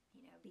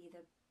 be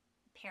the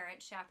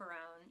parent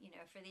chaperone,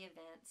 for the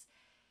events.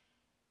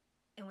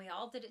 And we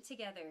all did it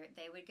together.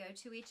 They would go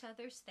to each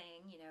other's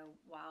thing,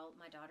 while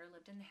my daughter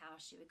lived in the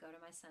house, she would go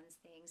to my son's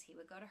things, he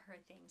would go to her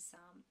things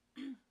some.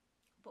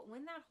 But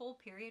when that whole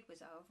period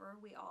was over,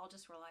 we all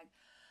just were like,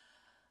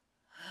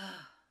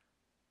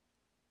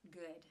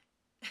 good.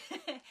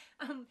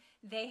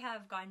 They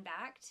have gone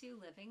back to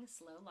living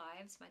slow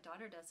lives. My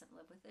daughter doesn't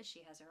live with us.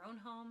 She has her own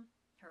home,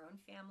 her own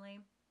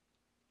family.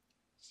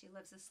 She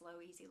lives a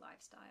slow, easy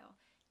lifestyle.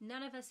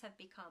 None of us have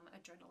become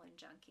adrenaline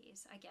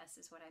junkies, I guess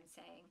is what I'm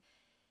saying.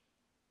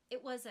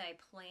 It was a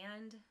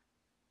planned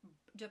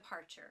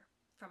departure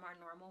from our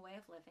normal way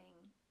of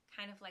living,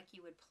 kind of like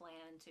you would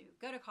plan to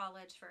go to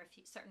college for a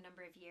certain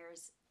number of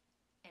years,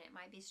 and it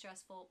might be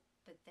stressful,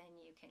 but then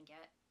you can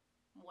get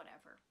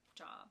whatever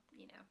job,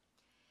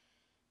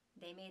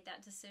 They made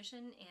that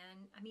decision,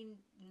 and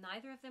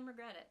neither of them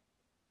regret it.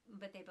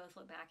 But they both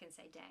look back and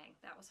say, dang,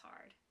 that was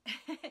hard.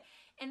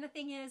 And the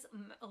thing is,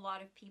 a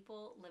lot of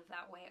people live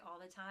that way all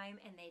the time,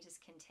 and they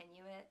just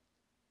continue it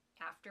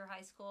after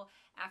high school.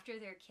 After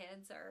their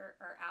kids are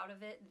out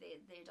of it,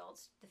 the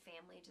adults, the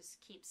family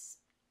just keeps,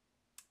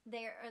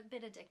 they're a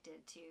bit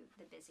addicted to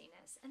the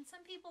busyness. And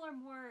some people are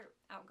more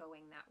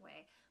outgoing that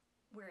way.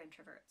 We're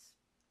introverts.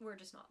 We're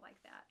just not like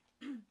that.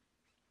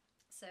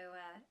 So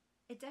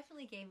it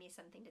definitely gave me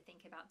something to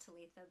think about,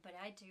 Talitha, but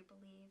I do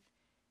believe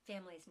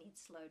families need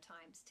slow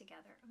times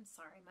together. I'm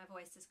sorry, my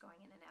voice is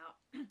going in and out.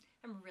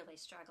 I'm really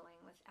struggling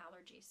with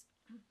allergies.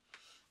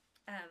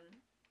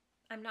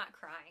 I'm not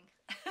crying.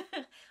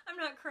 I'm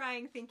not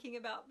crying thinking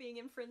about being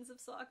in Friends of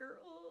Soccer.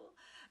 Oh,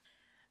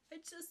 I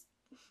just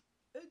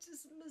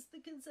miss the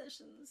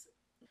concessions.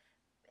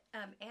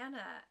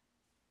 Anna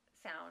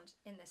found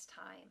in this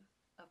time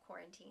of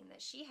quarantine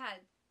that she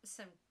had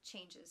some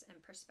changes in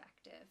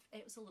perspective.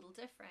 It was a little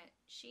different.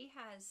 She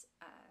has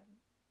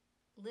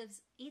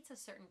eats a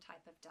certain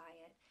type of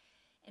diet,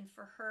 and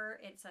for her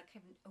it's like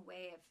a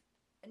way of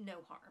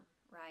no harm,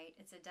 right?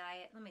 It's a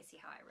diet. Let me see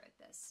how I wrote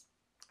this.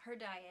 Her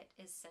diet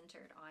is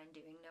centered on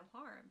doing no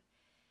harm,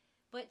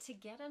 but to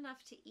get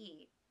enough to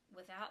eat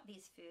without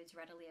these foods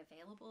readily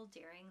available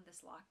during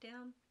this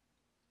lockdown,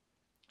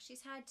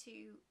 she's had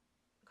to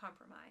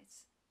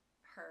compromise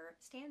her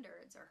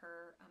standards or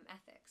her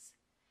ethics,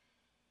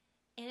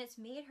 and it's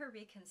made her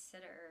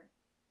reconsider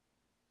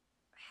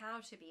how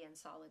to be in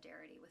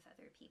solidarity with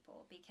other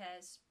people,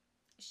 because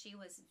she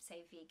was,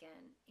 say,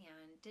 vegan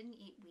and didn't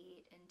eat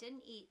wheat and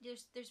didn't eat,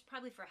 there's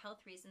probably for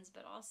health reasons,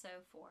 but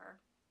also for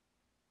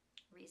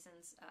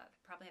reasons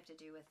probably have to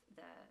do with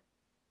the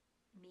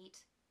meat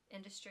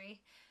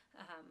industry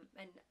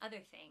and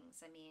other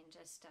things.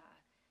 Just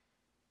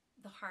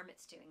the harm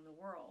it's doing the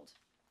world,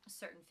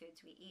 certain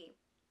foods we eat.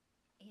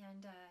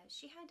 And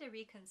she had to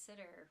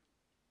reconsider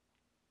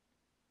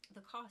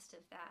the cost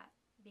of that,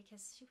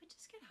 because she would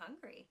just get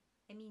hungry.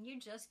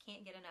 You just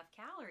can't get enough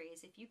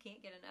calories if you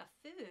can't get enough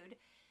food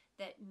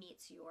that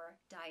meets your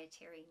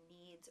dietary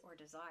needs or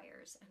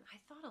desires. And I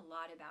thought a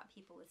lot about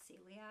people with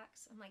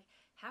celiacs. I'm like,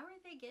 how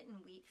are they getting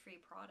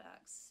wheat-free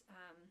products?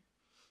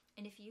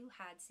 And if you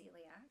had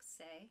celiacs,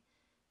 say,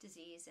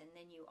 disease, and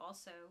then you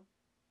also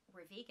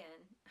were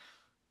vegan,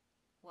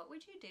 what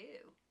would you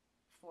do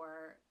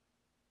for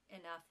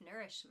enough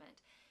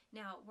nourishment?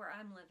 Now, where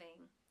I'm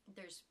living,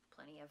 there's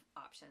plenty of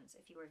options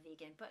if you were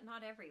vegan, but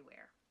not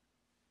everywhere.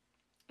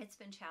 It's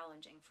been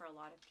challenging for a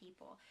lot of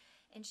people.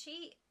 And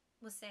she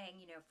was saying,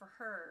 for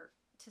her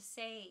to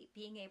say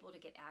being able to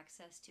get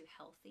access to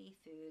healthy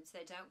foods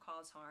that don't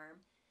cause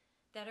harm,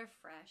 that are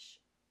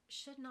fresh,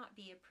 should not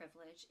be a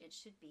privilege. It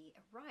should be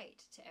a right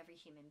to every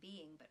human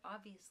being, but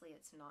obviously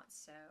it's not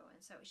so.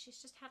 And so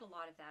she's just had a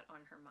lot of that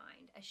on her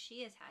mind as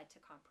she has had to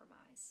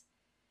compromise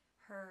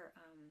her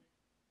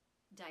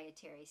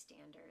dietary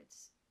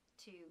standards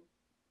to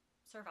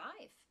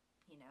survive,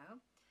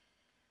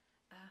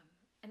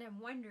 and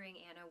I'm wondering,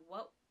 Anna,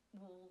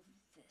 will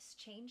this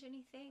change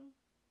anything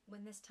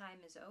when this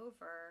time is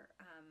over?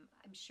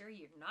 I'm sure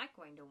you're not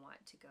going to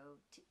want to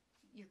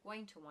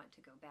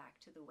go back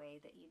to the way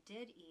that you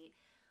did eat,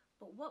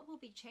 But what will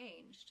be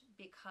changed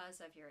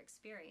because of your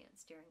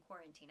experience during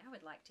quarantine? I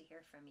would like to hear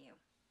from you.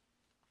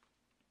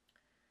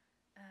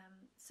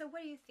 So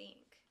what do you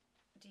think?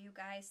 Do you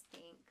guys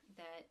think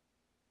that,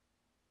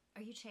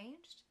 are you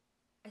changed?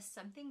 Is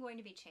something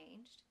going to be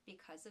changed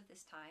because of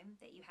this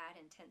time that you had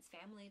intense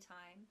family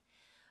time,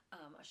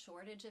 a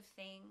shortage of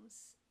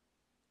things?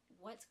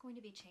 What's going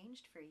to be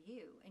changed for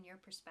you and your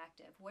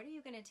perspective? What are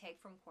you going to take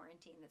from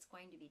quarantine that's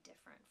going to be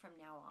different from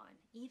now on,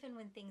 even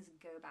when things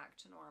go back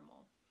to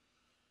normal?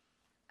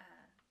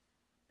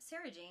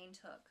 Sarah Jane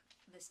took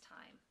this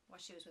time while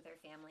she was with her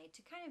family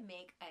to kind of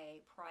make a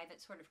private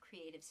sort of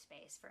creative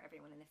space for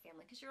everyone in the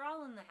family, because you're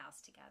all in the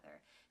house together.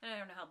 And I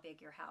don't know how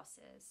big your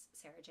house is,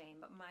 Sarah Jane,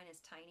 but mine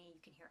is tiny.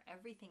 You can hear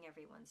everything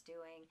everyone's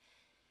doing.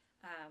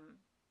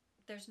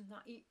 There's a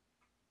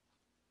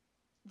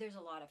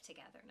lot of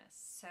togetherness.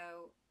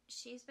 So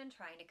she's been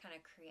trying to kind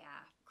of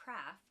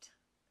craft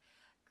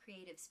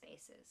creative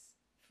spaces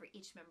for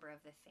each member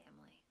of the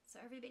family. So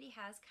everybody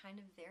has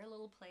kind of their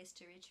little place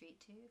to retreat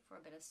to for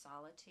a bit of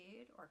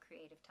solitude or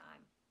creative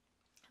time.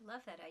 I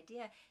love that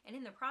idea. And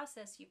in the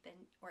process, you've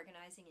been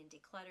organizing and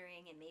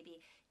decluttering and maybe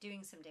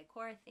doing some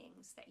decor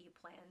things that you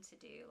plan to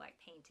do, like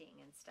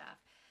painting and stuff.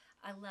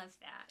 I love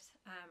that.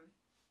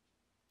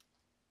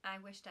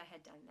 I wished I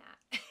had done that.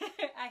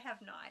 I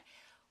have not.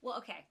 Well,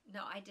 okay.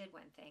 No, I did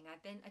one thing. I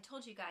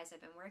told you guys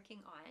I've been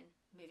working on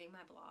moving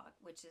my blog,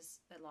 which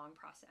is a long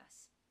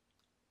process.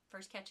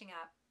 First catching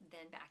up,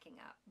 then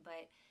backing up.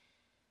 But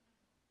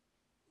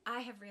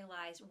I have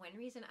realized one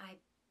reason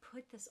I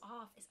put this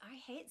off is I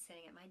hate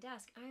sitting at my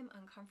desk. I am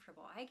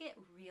uncomfortable. I get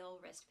real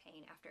wrist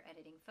pain after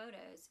editing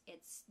photos.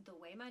 It's the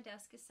way my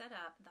desk is set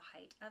up, the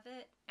height of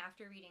it.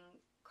 After reading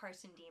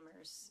Carson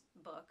Deemer's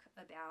book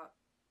about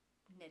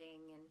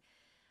knitting and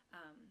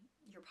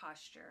your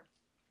posture,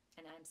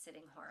 and I'm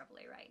sitting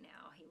horribly right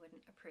now. He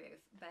wouldn't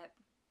approve, but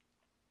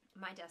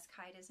my desk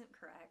height isn't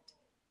correct.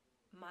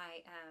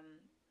 My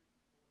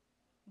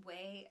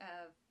way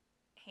of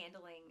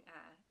handling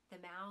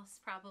the mouse,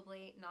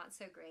 probably not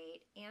so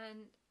great.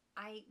 And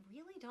I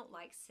really don't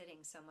like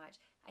sitting so much.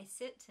 I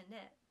sit to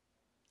knit.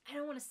 I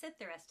don't want to sit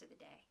the rest of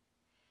the day.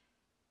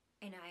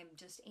 And I'm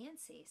just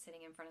antsy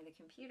sitting in front of the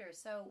computer.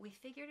 So we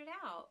figured it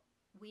out.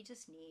 We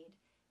just need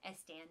a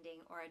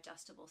standing or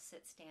adjustable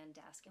sit-stand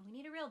desk. And we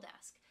need a real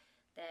desk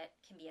that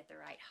can be at the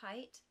right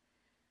height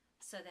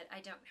so that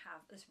I don't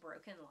have this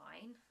broken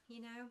line,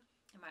 you know,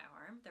 in my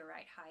arm, the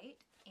right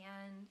height.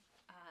 And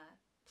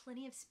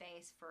plenty of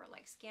space for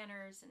like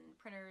scanners and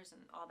printers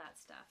and all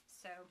that stuff.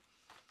 So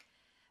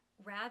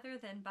rather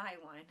than buy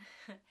one,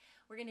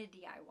 we're going to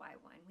DIY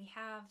one. We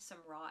have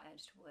some raw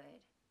edged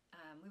wood.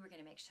 We were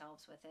going to make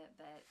shelves with it,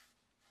 but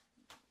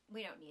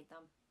we don't need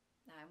them.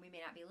 We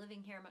may not be living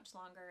here much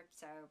longer,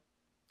 so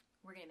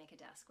we're going to make a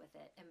desk with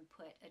it and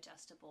put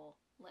adjustable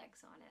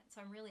legs on it.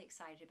 So I'm really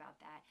excited about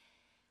that.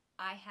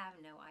 I have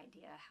no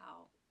idea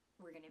how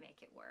we're going to make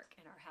it work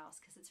in our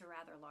house because it's a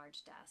rather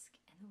large desk.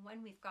 And the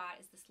one we've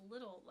got is this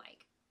little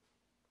like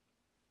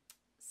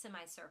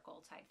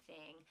semicircle type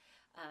thing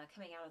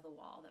coming out of the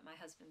wall that my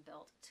husband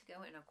built to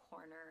go in a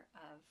corner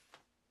of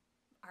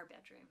our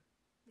bedroom.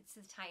 It's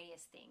the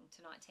tiniest thing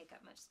to not take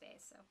up much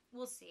space, so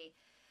we'll see.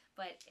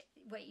 But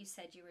what you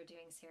said you were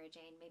doing, Sarah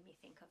Jane, made me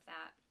think of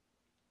that.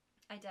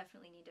 I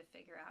definitely need to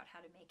figure out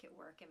how to make it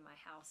work in my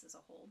house as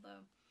a whole,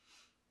 though.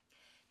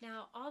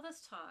 Now, all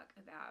this talk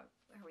about,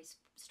 are we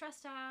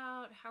stressed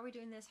out? How are we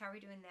doing this? How are we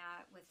doing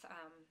that with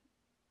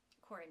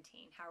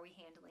quarantine? How are we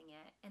handling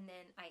it? And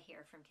then I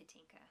hear from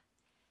Katinka,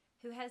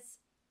 who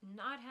has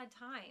not had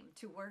time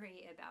to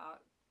worry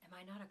about, am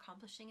I not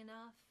accomplishing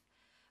enough?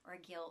 Or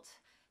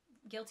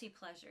guilty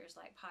pleasures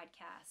like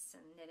podcasts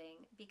and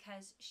knitting,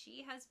 because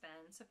she has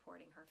been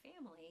supporting her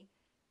family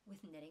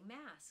with knitting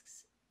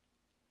masks.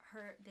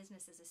 Her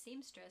business as a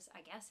seamstress,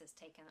 I guess, has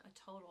taken a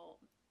total,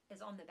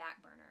 is on the back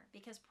burner,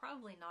 because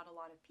probably not a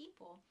lot of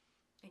people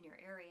in your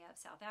area of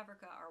South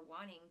Africa are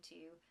wanting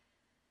to,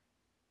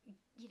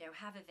 you know,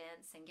 have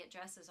events and get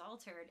dresses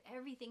altered.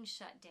 Everything's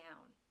shut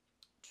down,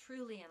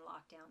 truly in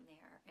lockdown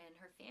there, and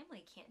her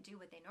family can't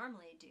do what they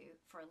normally do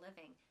for a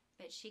living,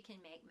 but she can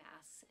make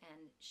masks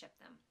and ship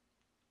them.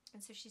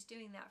 And so she's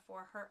doing that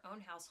for her own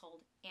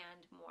household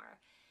and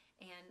more.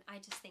 And I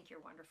just think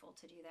you're wonderful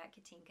to do that,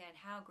 Katinka, and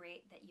how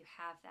great that you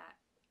have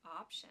that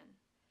option.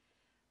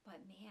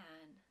 But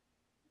man,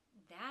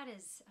 that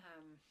is,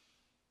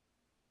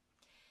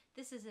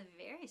 this is a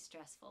very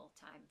stressful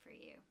time for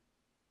you.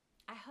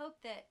 I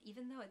hope that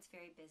even though it's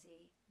very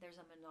busy,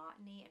 there's a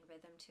monotony and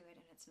rhythm to it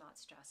and it's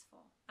not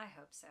stressful. I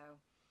hope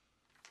so.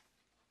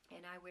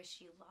 And I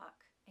wish you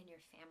luck and your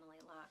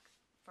family luck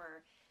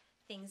for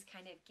things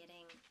kind of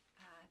getting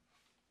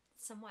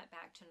somewhat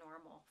back to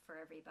normal for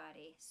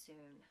everybody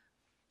soon.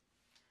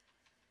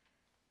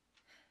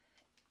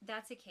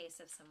 That's a case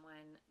of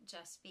someone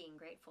just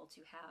being grateful to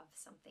have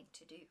something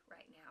to do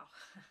right now,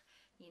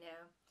 you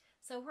know?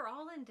 So we're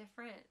all in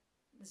different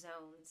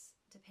zones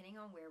depending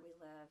on where we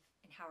live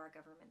and how our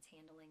government's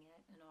handling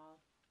it and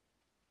all,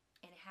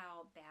 and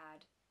how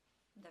bad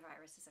the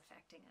virus is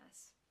affecting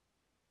us.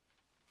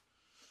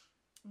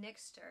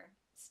 Nixter,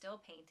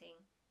 still painting.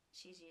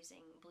 She's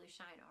using Blue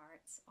Shine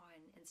Arts on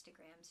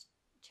Instagram's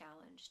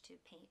challenge to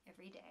paint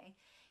every day.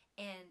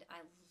 And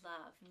I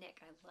love,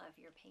 Nick, I love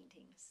your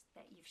paintings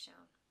that you've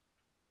shown.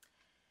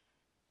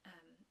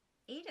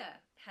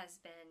 Ada has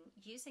been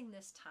using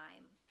this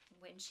time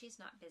when she's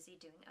not busy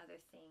doing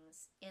other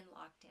things in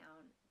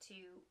lockdown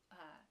to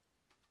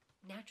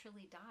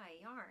naturally dye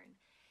yarn.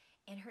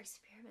 And her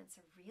experiments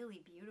are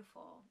really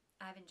beautiful.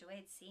 I've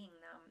enjoyed seeing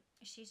them.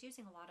 She's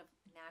using a lot of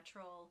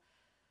natural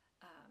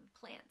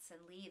plants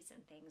and leaves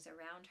and things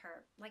around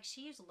her. Like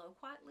she used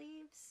loquat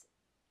leaves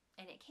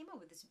and it came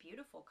up with this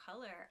beautiful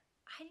color.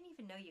 I didn't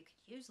even know you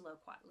could use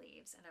loquat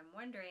leaves. And I'm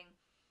wondering,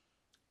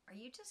 are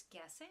you just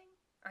guessing?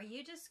 Are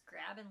you just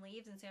grabbing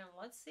leaves and saying,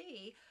 let's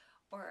see?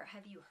 Or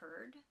have you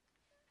heard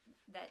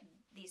that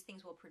these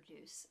things will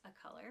produce a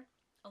color?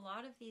 A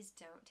lot of these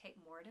don't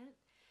take mordant,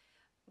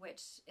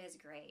 which is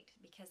great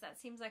because that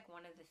seems like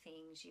one of the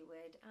things you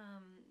would,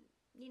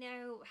 you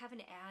know, having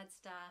to add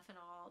stuff and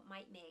all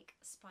might make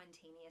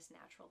spontaneous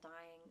natural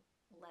dyeing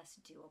less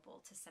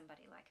doable to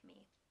somebody like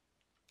me.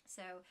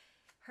 So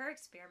her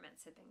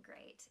experiments have been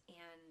great,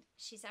 and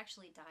she's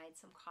actually dyed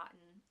some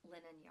cotton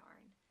linen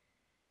yarn.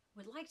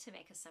 Would like to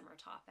make a summer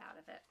top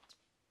out of it.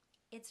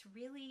 It's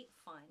really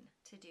fun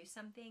to do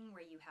something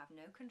where you have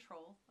no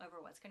control over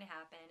what's going to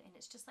happen, and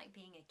it's just like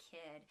being a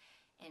kid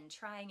and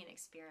trying an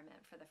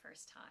experiment for the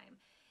first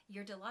time.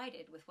 You're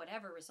delighted with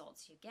whatever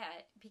results you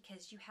get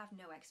because you have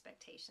no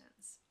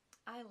expectations.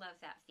 I love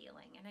that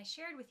feeling, and I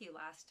shared with you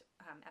last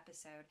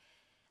episode,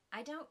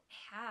 I don't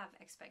have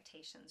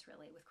expectations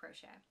really with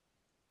crochet.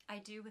 I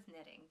do with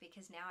knitting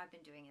because now I've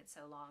been doing it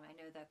so long. I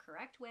know the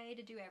correct way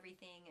to do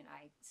everything and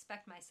I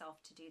expect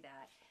myself to do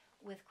that.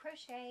 With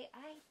crochet,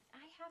 I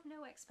have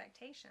no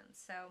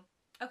expectations. So,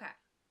 okay,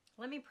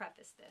 let me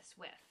preface this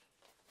with,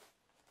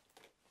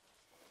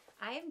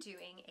 I am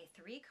doing a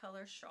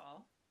 3-color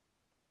shawl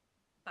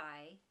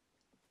by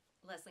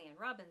Leslie Ann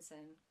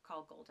Robinson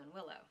called Golden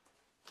Willow.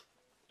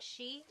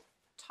 She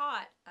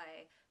taught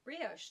a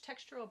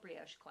textural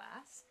brioche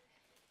class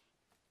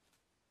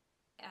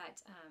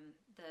at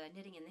the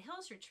Knitting in the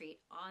Hills retreat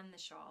on the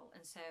shawl.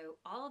 And so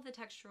all of the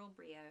textural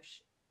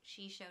brioche,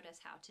 she showed us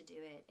how to do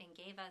it and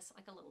gave us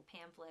like a little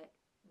pamphlet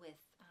with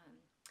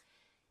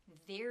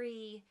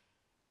very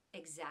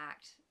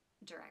exact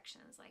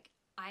directions. Like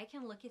I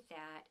can look at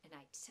that and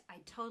I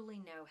totally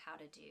know how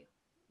to do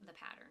the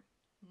pattern.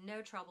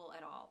 No trouble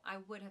at all. I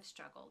would have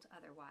struggled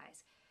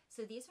otherwise.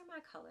 So these are my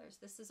colors.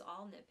 This is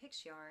all Knit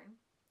Picks yarn.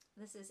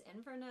 This is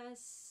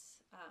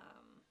Inverness,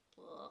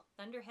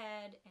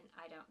 Thunderhead, and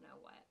I don't know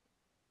what.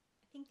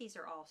 I think these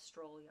are all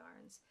Stroll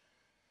yarns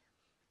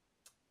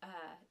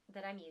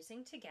that I'm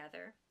using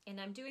together, and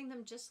I'm doing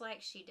them just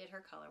like she did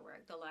her color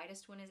work. The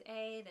lightest one is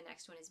A, the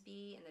next one is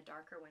B, and the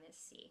darker one is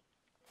C.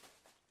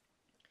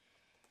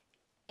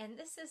 And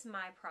this is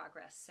my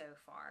progress so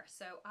far.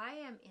 So I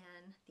am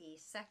in the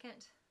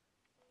second,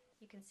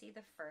 you can see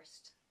the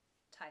first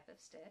type of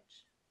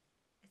stitch.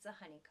 It's a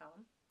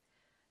honeycomb.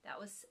 That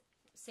was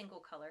single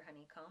color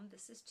honeycomb.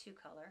 This is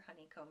 2-color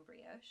honeycomb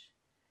brioche.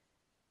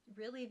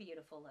 Really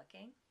beautiful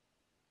looking.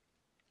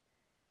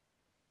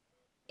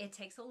 It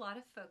takes a lot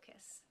of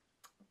focus.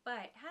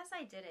 But as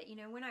I did it, you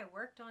know, when I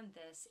worked on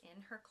this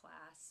in her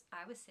class,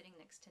 I was sitting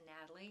next to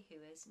Natalie, who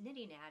is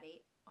Nitty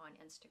Natty on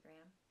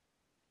Instagram.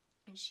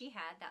 And she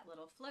had that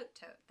little float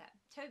tote, that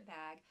tote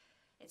bag.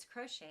 It's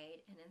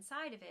crocheted, and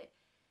inside of it,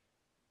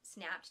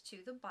 snapped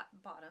to the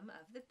bottom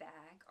of the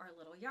bag, are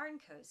little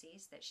yarn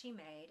cozies that she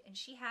made, and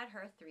she had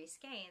her 3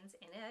 skeins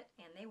in it,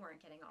 and they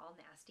weren't getting all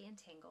nasty and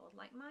tangled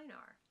like mine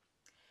are.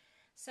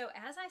 So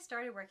as I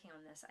started working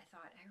on this, I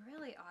thought I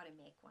really ought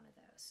to make one of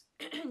those.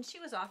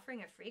 She was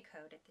offering a free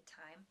code at the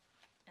time,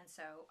 and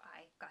so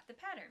I got the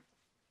pattern.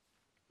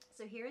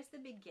 So here's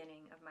the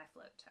beginning of my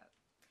float tote.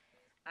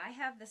 I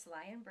have this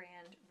Lion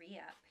Brand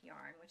Re-Up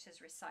yarn, which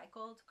is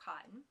recycled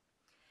cotton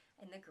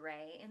in the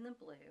gray and the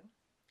blue.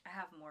 I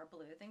have more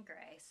blue than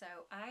gray,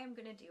 so I am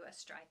going to do a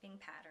striping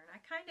pattern.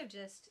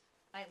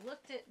 I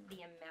looked at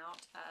the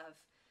amount of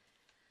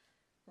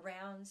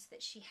rounds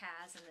that she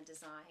has in the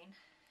design,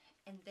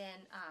 and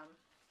then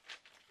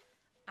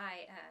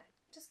I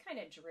just kind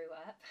of drew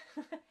up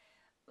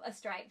a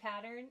stripe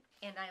pattern,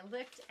 and I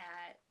looked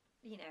at,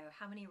 you know,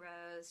 how many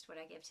rows would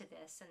I give to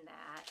this and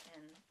that,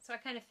 and so I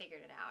kind of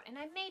figured it out. And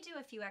I may do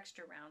a few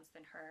extra rounds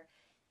than her,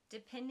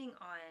 depending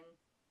on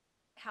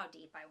how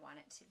deep I want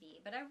it to be.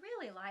 But I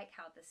really like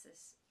how this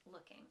is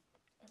looking.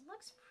 It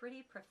looks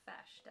pretty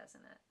profesh,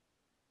 doesn't it?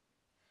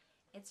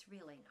 It's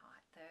really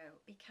not, though,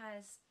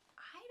 because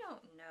I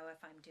don't know if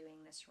I'm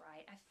doing this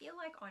right. I feel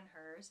like on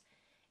hers,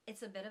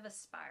 it's a bit of a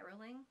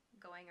spiraling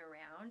going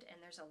around,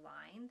 and there's a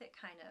line that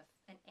kind of,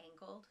 an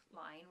angled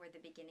line where the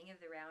beginning of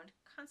the round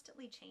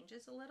constantly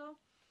changes a little.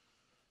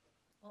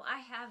 Well, I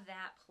have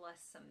that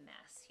plus some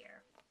mess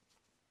here.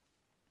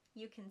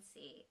 You can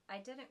see I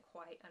didn't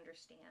quite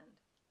understand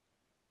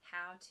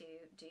how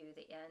to do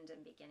the end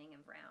and beginning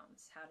of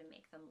rounds, how to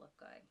make them look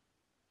good.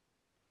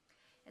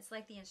 It's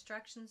like the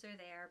instructions are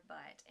there,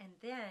 and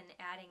then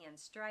adding in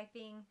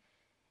striping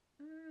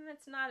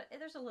it's not,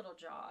 there's a little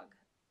jog.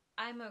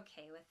 I'm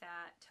okay with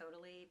that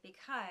totally,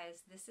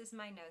 because this is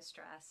my no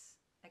stress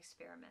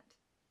experiment.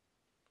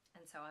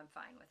 And so I'm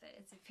fine with it.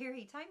 It's a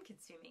very time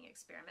consuming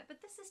experiment,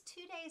 but this is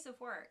 2 days of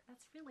work.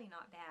 That's really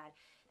not bad.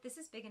 This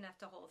is big enough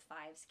to hold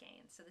 5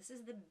 skeins. So this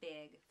is the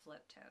big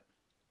float tote.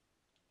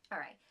 All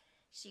right.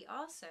 She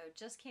also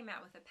just came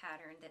out with a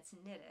pattern that's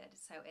knitted.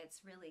 So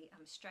it's really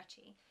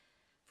stretchy,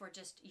 for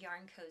just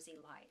yarn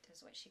cozy light is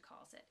what she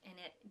calls it. And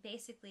it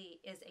basically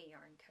is a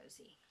yarn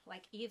cozy.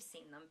 Like you've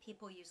seen them.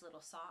 People use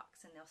little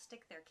socks and they'll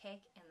stick their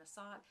cake in the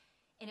sock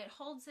and it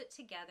holds it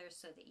together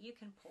so that you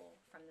can pull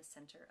from the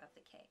center of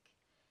the cake,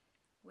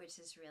 which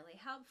is really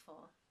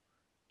helpful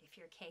if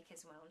your cake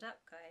is wound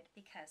up good,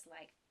 because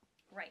like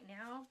right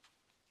now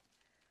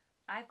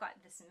I've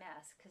got this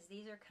mess because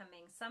these are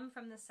coming, some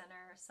from the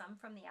center, some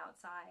from the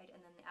outside,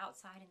 and then the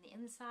outside and the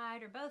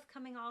inside are both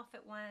coming off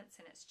at once,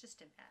 and it's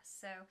just a mess.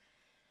 So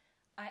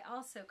I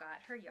also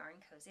got her Yarn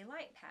Cozy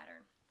Light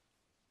pattern,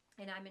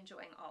 and I'm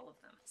enjoying all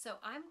of them.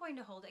 So I'm going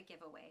to hold a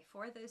giveaway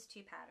for those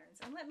 2 patterns,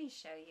 and let me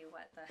show you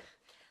what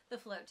the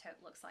float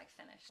tote looks like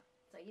finished.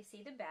 So you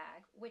see the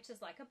bag, which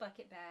is like a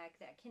bucket bag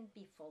that can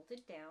be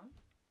folded down,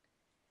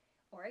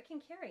 or it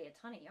can carry a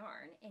ton of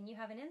yarn, and you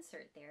have an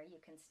insert there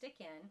you can stick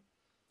in,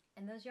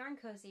 and those yarn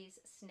cozies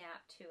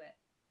snap to it.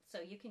 So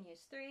you can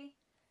use 3,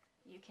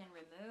 you can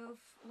remove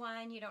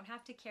 1, you don't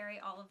have to carry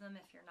all of them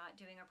if you're not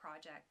doing a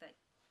project that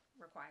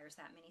requires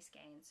that many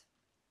skeins.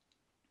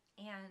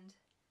 And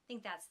I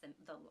think that's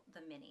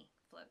the mini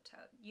float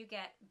tote. You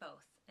get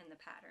both in the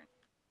pattern.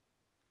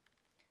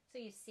 So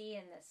you see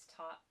in this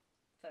top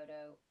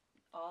photo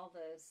all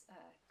those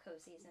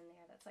cozies in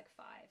there. That's like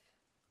 5.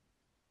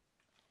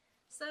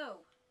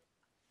 So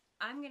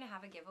I'm going to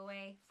have a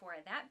giveaway for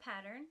that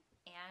pattern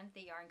and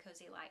the Yarn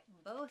Cozy Light,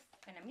 both,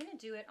 and I'm going to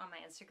do it on my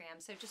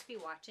Instagram, so just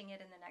be watching it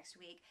in the next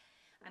week.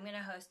 I'm going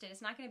to host it.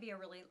 It's not going to be a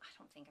really, I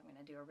don't think I'm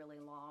going to do a really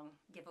long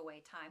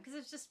giveaway time because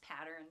it's just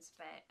patterns,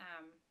 but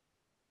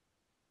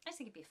I just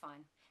think it'd be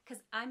fun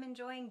because I'm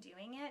enjoying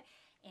doing it,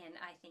 and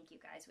I think you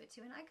guys would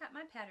too, and I got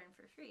my pattern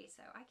for free,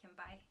 so I can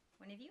buy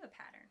one of you a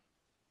pattern.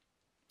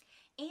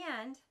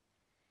 And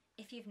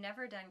if you've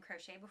never done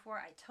crochet before,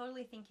 I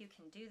totally think you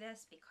can do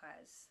this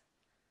because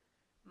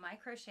my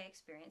crochet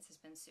experience has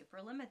been super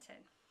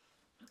limited.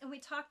 And we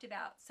talked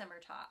about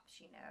summer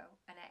tops, you know,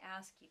 and I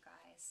asked you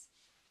guys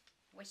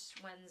which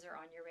ones are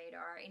on your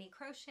radar. Any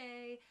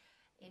crochet,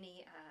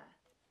 any,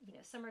 you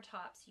know, summer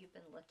tops you've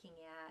been looking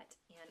at.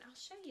 And I'll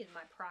show you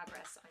my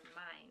progress on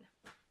mine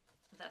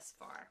thus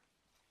far.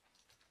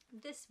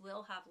 This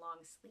will have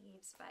long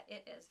sleeves, but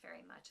it is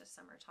very much a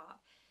summer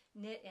top.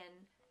 Knit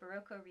in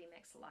Barocco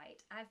Remix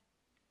Light.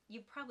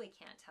 You probably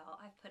can't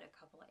tell, I've put a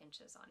couple of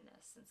inches on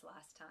this since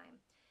last time.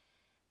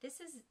 This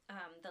is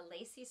the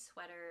lacy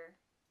sweater,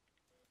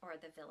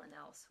 or the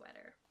villanelle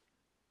sweater.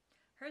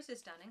 Hers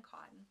is done in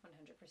cotton,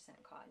 100%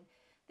 cotton.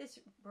 This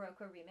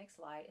Barocco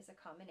Remix Light is a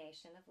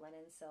combination of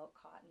linen, silk,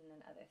 cotton,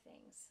 and other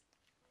things.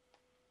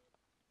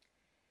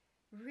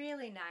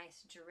 Really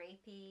nice,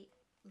 drapey,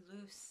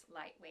 loose,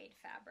 lightweight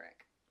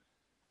fabric.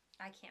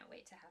 I can't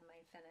wait to have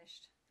mine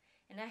finished.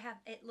 And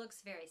it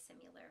looks very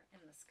similar in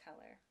this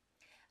color.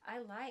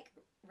 I like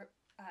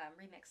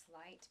Remix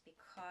Light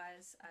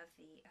because of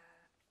the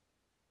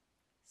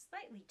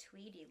slightly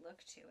tweedy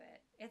look to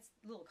it. It's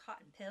little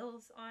cotton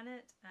pills on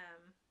it.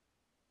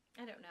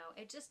 I don't know.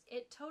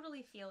 It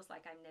totally feels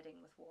like I'm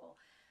knitting with wool.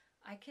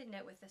 I could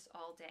knit with this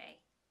all day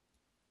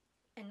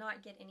and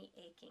not get any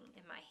aching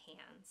in my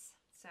hands.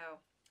 So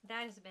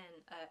that has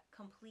been a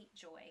complete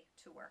joy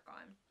to work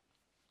on.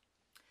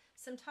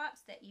 Some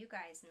tops that you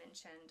guys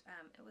mentioned,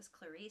 it was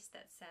Clarice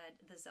that said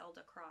the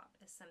Zelda crop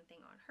is something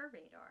on her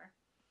radar.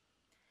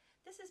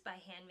 This is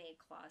by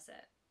Handmade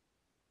Closet.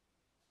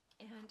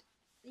 And,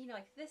 you know,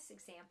 like this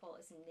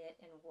example is knit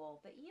in wool,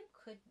 but you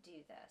could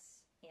do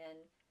this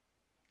in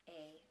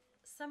a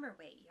summer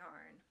weight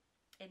yarn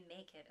and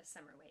make it a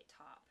summer weight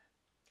top.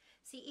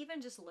 See,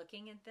 even just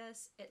looking at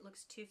this, it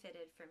looks too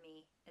fitted for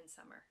me in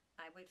summer.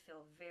 I would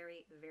feel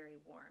very,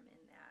 very warm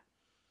in that,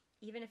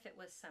 even if it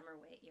was summer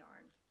weight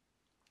yarn.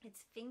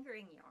 It's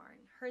fingering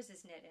yarn. Hers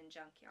is knit in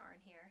junk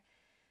yarn here,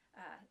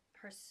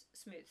 her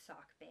smooth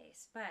sock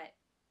base, but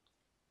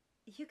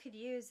you could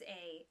use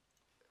a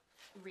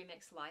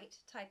Remix Light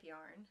type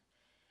yarn.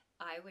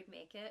 I would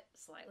make it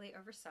slightly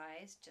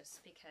oversized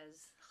just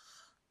because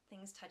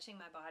things touching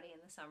my body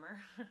in the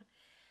summer.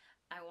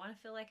 I want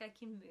to feel like I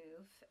can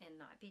move and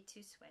not be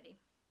too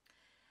sweaty.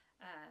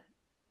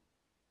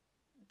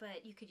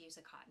 But you could use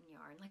a cotton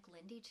yarn like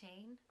Lindy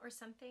Chain or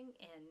something,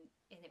 and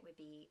it would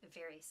be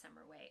very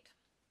summer weight.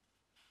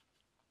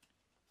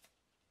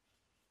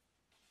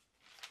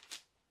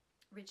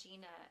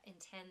 Regina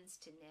intends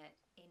to knit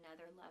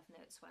another Love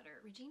Note sweater.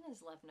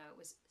 Regina's Love Note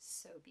was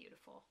so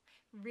beautiful,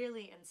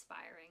 really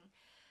inspiring.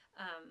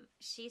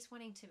 She's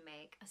wanting to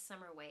make a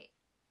summer weight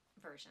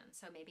version,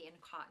 so maybe in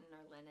cotton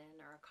or linen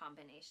or a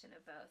combination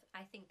of both.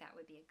 I think that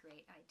would be a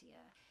great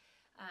idea.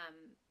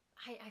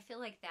 I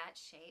feel like that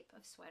shape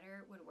of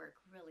sweater would work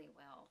really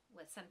well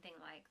with something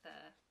like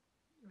the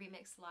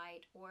Remix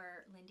Light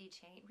or Lindy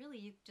Chain. Really,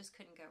 you just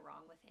couldn't go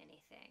wrong with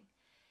anything.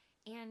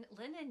 And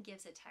linen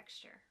gives a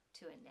texture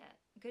to a knit,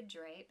 good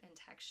drape and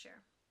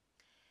texture.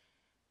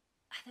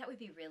 That would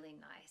be really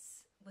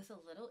nice with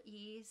a little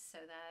ease so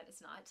that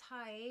it's not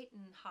tight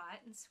and hot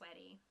and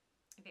sweaty.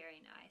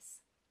 Very nice.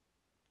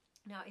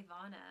 Now,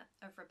 Ivana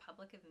of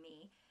Republic of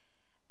Me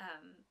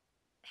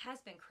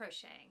has been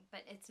crocheting,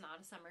 but it's not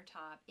a summer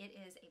top. It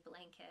is a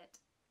blanket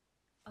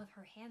of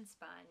her hand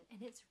spun,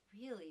 and it's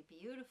really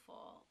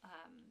beautiful.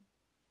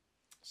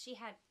 She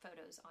had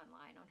photos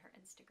online on her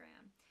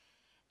Instagram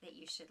that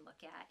you should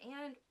look at.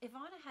 And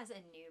Ivana has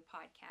a new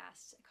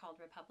podcast called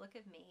Republic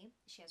of Me.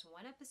 She has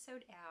one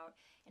episode out,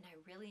 and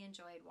I really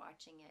enjoyed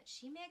watching it.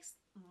 She makes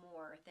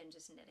more than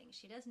just knitting.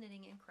 She does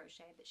knitting and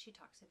crochet, but she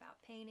talks about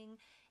painting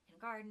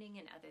and gardening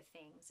and other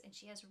things. And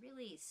she has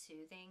really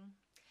soothing,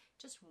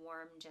 just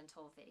warm,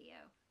 gentle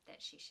video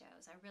that she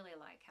shows. I really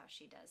like how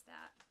she does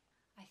that.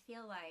 I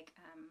feel like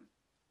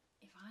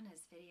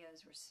Ivana's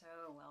videos were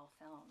so well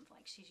filmed.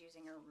 Like, she's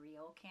using a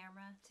real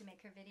camera to make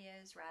her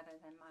videos rather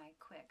than my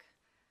quick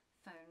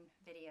phone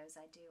videos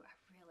I do. I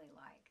really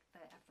like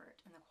the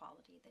effort and the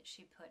quality that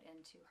she put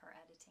into her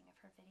editing of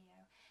her video.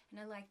 And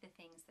I like the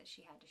things that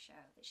she had to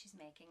show that she's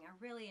making. I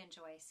really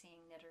enjoy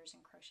seeing knitters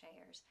and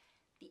crocheters,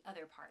 the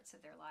other parts of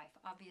their life,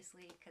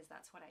 obviously, because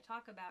that's what I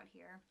talk about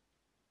here.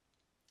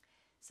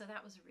 So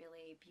that was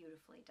really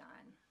beautifully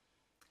done.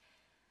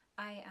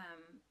 I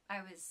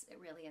was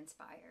really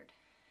inspired,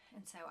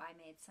 and so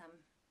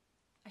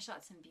I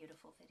shot some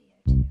beautiful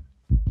video too.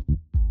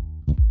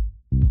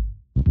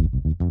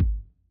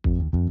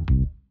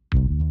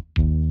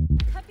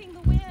 Cupping the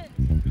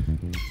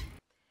wind.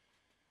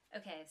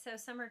 Okay, so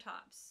summer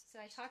tops. So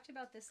I talked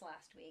about this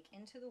last week,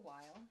 Into the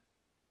Wild.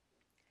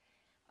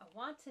 I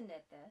want to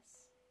knit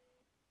this.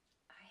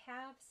 I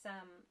have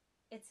some,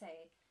 it's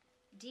a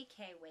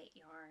DK weight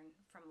yarn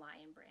from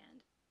Lion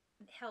Brand,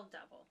 held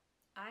double.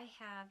 I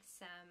have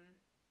some,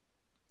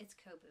 it's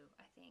Kobu,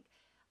 I think.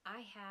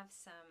 I have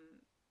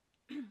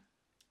some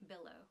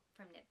Billow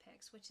from Knit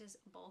Picks, which is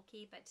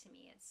bulky, but to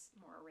me it's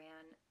more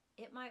ran.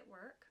 It might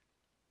work.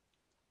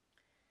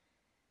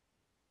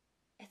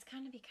 It's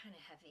going to be kind of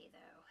heavy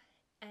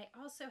though. I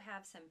also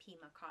have some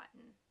Pima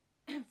cotton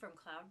from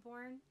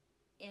Cloudborn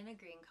in a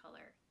green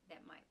color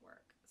that might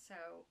work.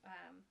 So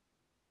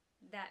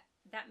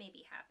that may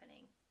be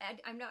happening. I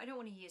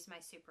don't want to use my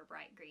super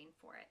bright green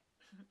for it.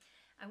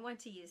 I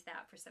want to use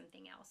that for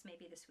something else,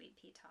 maybe the Sweet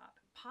Pea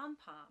top. Pom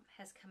Pom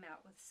has come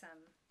out with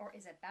some, or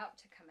is about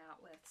to come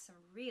out with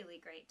some really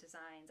great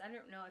designs. I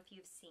don't know if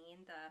you've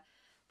seen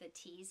the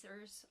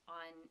teasers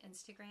on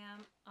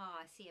Instagram.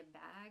 Oh, I see a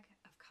bag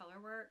of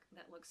color work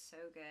that looks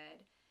so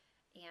good,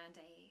 and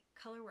a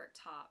color work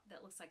top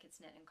that looks like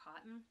it's knit in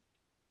cotton.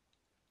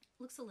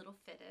 Looks a little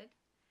fitted,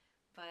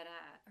 but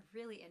a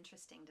really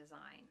interesting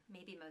design.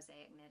 Maybe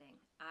mosaic knitting.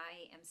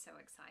 I am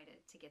so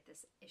excited to get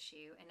this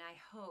issue, and I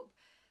hope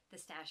the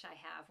stash I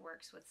have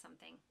works with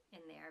something in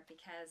there,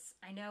 because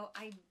I know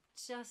I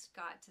just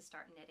got to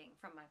start knitting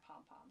from my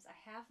pom-poms. I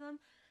have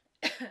them.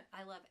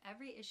 I love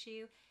every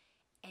issue,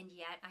 and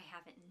yet I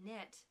haven't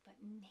knit but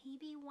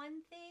maybe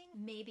one thing,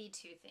 maybe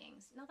two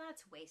things. No,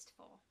 that's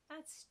wasteful.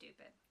 That's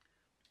stupid.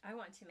 I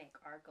want to make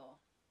Argyle.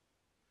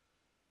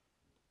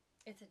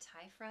 It's a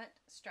tie front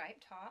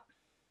striped top.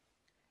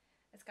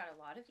 It's got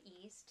a lot of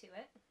ease to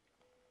it.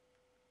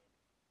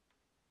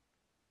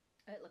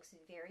 It looks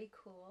very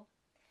cool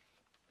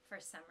for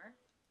summer,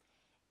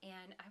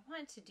 and I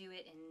want to do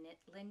it in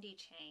Lindy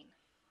Chain.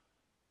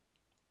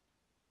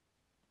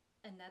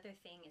 Another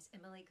thing is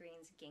Emily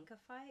Green's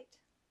Ginkafite.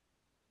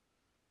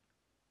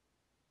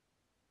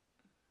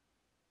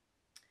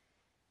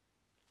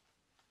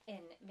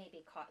 In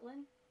maybe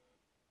Cotton.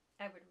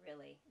 I would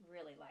really,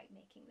 really like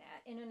making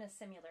that, and in a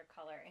similar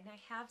color. And I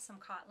have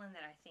some Cotton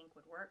that I think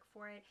would work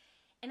for it,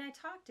 and I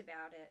talked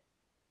about it.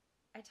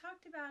 I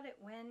talked about it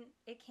when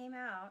it came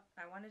out.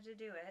 I wanted to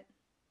do it.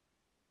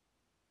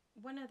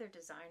 One other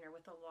designer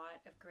with a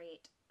lot of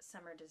great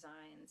summer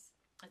designs.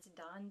 It's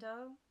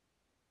Dondo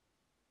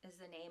is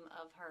the name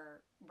of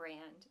her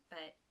brand,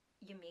 but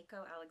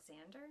Yumiko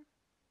Alexander.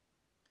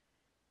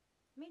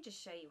 Let me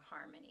just show you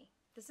Harmony.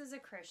 This is a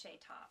crochet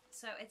top.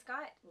 So it's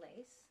got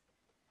lace,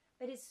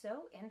 but it's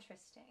so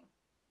interesting.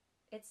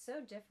 It's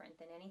so different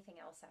than anything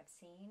else I've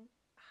seen.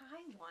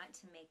 I want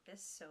to make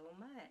this so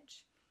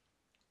much.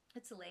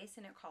 It's lace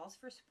and it calls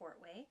for sport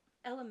weight.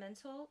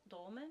 Elemental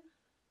dolman.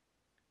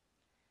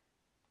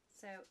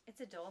 So it's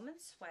a dolman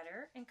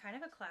sweater in kind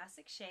of a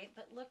classic shape,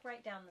 but look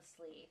right down the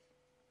sleeve.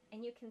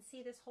 And you can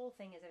see this whole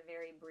thing is a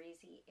very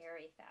breezy,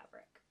 airy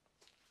fabric.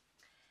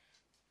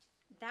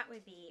 That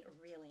would be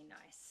really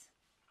nice.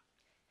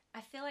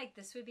 I feel like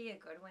this would be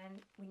a good one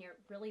when you're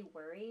really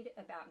worried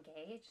about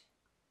gauge,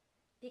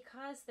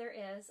 because there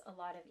is a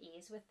lot of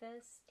ease with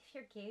this. If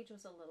your gauge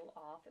was a little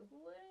off, it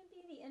wouldn't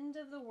be the end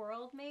of the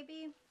world,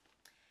 maybe.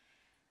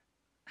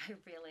 I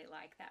really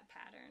like that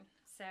pattern.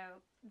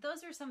 So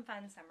those are some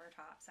fun summer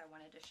tops I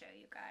wanted to show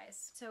you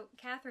guys. So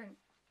Catherine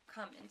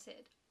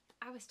commented,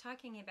 I was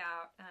talking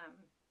about,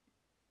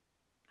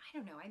 I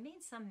don't know, I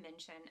made some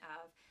mention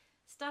of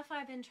stuff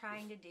I've been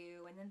trying to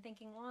do, and then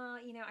thinking,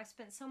 well, you know, I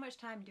spent so much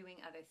time doing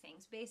other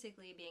things,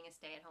 basically being a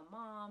stay-at-home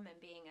mom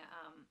and being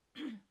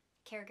a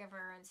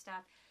caregiver and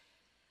stuff,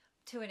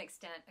 to an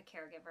extent a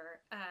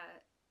caregiver,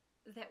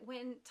 that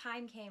when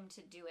time came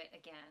to do it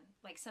again,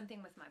 like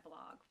something with my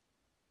blog,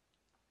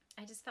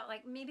 I just felt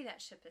like maybe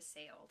that ship has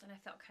sailed, and I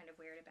felt kind of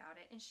weird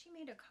about it. And she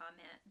made a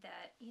comment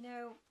that, you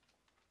know,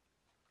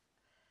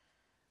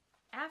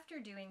 after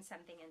doing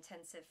something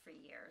intensive for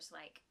years,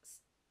 like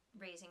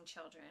raising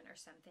children or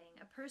something,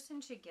 a person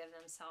should give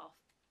themselves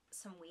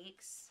some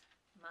weeks,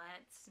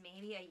 months,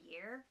 maybe a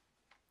year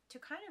to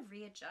kind of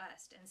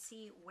readjust and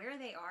see where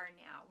they are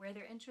now, where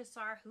their interests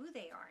are, who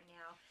they are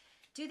now.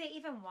 Do they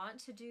even want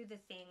to do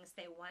the things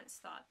they once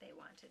thought they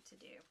wanted to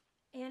do?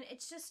 And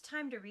it's just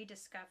time to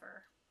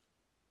rediscover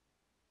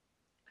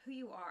who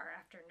you are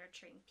after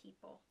nurturing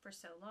people for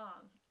so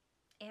long.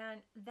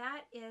 And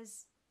that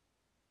is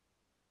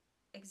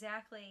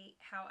exactly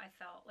how I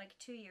felt like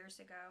 2 years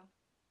ago.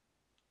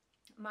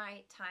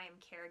 My time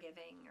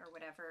caregiving or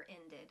whatever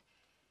ended.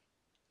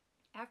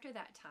 After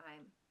that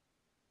time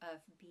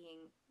of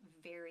being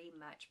very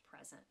much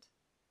present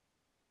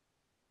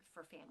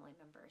for family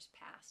members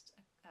passed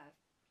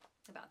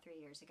about 3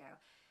 years ago,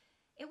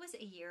 it was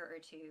a year or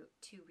two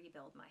to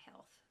rebuild my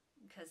health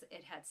because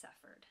it had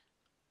suffered.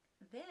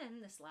 Then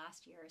this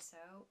last year or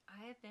so,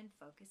 I have been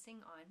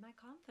focusing on my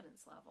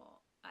confidence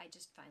level. I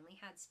just finally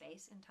had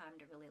space and time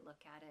to really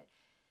look at it.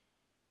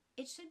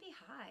 It should be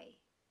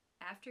high.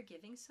 After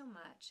giving so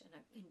much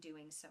and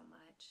doing so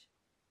much,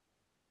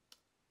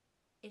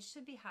 it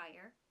should be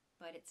higher,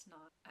 but it's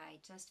not. I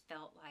just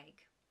felt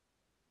like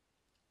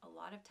a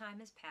lot of time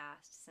has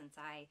passed since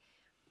I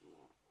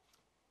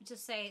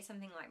just say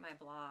something like my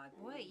blog.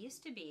 Boy, it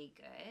used to be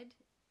good.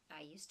 I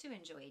used to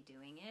enjoy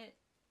doing it,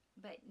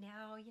 but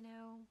now, you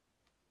know,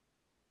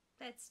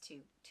 that's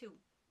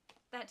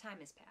that time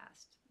has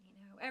passed.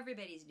 You know,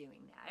 everybody's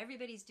doing that.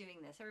 Everybody's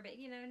doing this. Everybody,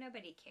 you know,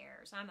 nobody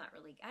cares. I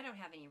don't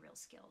have any real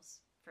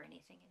skills for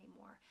anything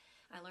anymore.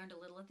 I learned a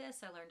little of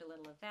this, I learned a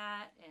little of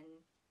that,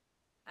 and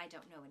I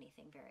don't know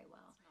anything very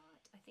well.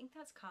 I think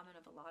that's common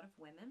of a lot of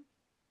women.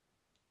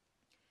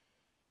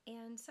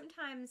 And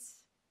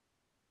sometimes,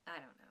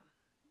 I don't know.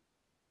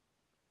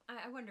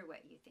 I wonder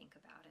what you think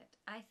about it.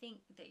 I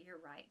think that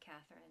you're right,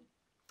 Catherine.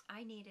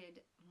 I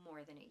needed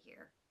more than a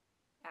year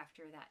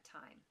after that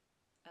time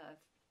of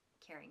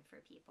caring for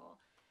people.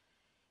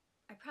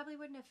 I probably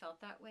wouldn't have felt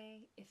that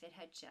way if it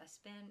had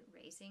just been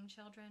raising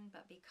children,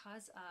 but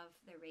because of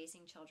the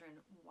raising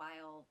children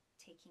while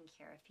taking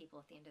care of people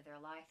at the end of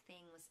their life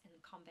things in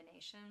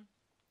combination,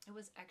 it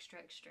was extra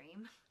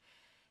extreme,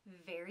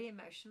 very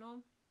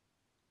emotional,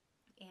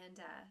 and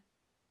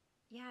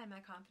yeah, my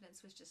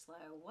confidence was just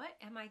low. What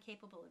am I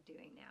capable of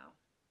doing now?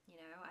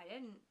 You know, I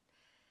didn't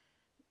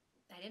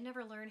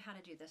ever learn how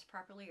to do this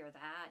properly or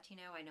that. You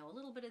know, I know a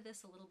little bit of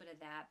this, a little bit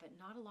of that, but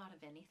not a lot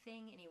of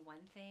anything, any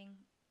one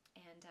thing.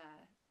 And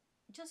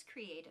just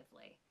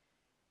creatively,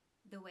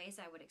 the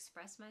ways I would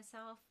express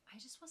myself, I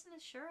just wasn't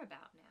as sure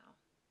about now.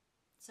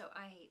 So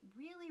I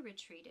really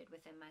retreated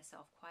within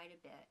myself quite a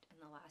bit in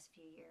the last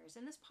few years.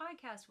 And this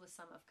podcast was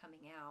some of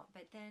coming out,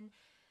 but then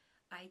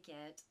I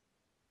get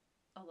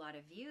a lot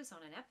of views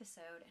on an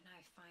episode, and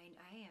I find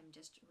I am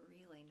just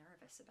really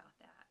nervous about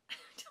that. I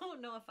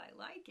don't know if I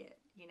like it,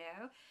 you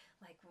know?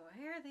 Like, why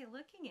are they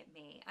looking at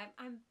me?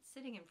 I'm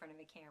sitting in front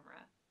of a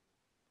camera.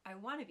 I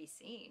want to be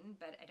seen,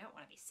 but I don't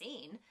want to be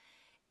seen.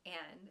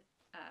 And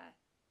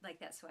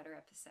like that sweater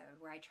episode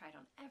where I tried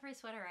on every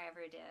sweater I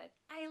ever did.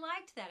 I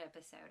liked that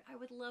episode. I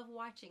would love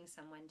watching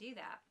someone do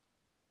that.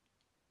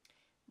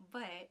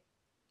 But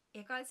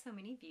it got so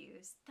many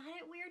views that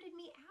it weirded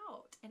me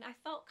out. And I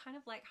felt kind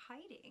of like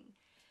hiding.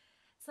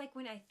 It's like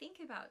when I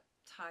think about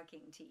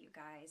talking to you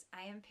guys,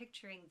 I am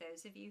picturing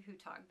those of you who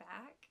talk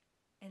back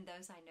and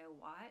those I know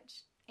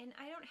watch. And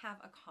I don't have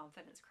a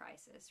confidence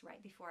crisis right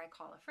before I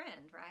call a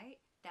friend,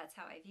 right? That's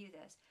how I view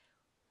this.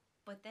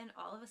 But then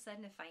all of a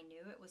sudden, if I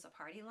knew it was a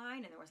party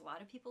line and there was a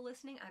lot of people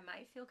listening, I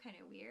might feel kind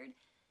of weird.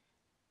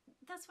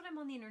 That's what I'm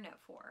on the internet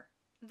for.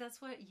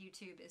 That's what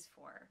YouTube is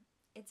for.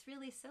 It's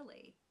really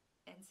silly.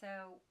 And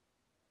so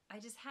I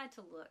just had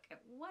to look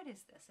at, what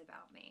is this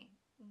about me?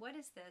 What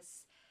is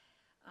this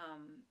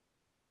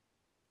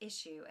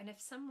issue? And if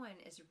someone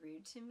is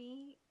rude to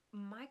me,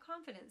 my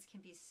confidence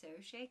can be so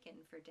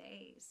shaken for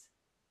days.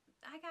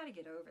 I got to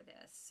get over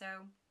this. So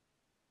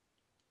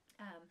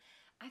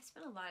I've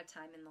spent a lot of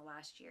time in the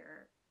last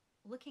year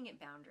looking at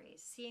boundaries,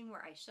 seeing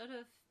where I should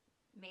have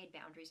made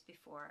boundaries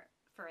before.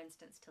 For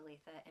instance,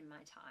 Talitha, in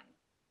my time.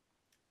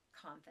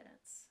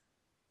 Confidence.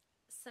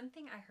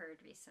 Something I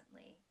heard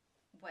recently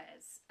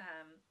was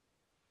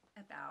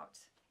about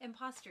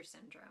imposter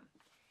syndrome.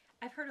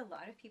 I've heard a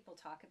lot of people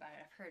talk about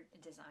it. I've heard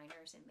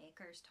designers and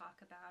makers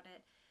talk about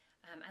it.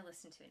 I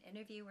listened to an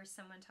interview where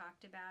someone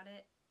talked about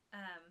it.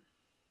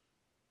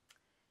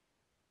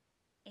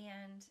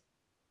 And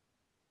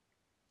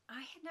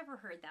I had never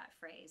heard that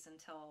phrase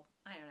until,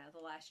 I don't know,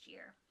 the last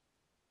year.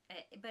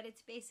 But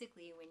it's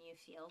basically when you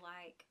feel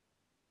like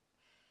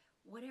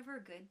whatever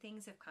good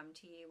things have come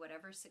to you,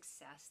 whatever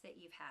success that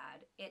you've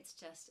had, it's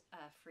just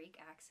a freak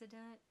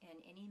accident.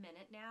 And any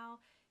minute now,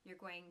 you're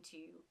going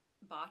to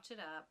botch it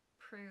up,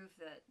 prove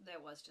that there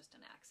was just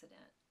an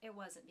accident. It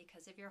wasn't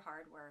because of your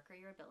hard work or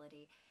your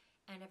ability,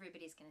 and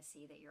everybody's going to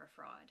see that you're a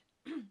fraud.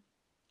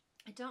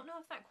 I don't know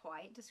if that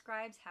quite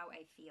describes how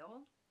I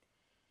feel,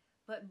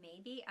 but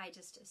maybe I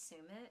just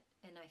assume it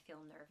and I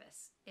feel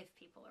nervous if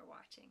people are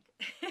watching.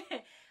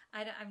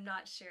 I'm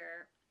not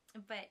sure,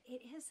 but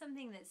it is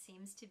something that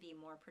seems to be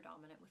more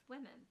predominant with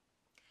women,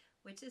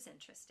 which is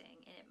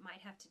interesting, and it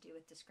might have to do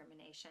with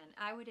discrimination.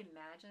 I would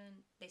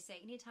imagine, they say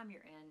anytime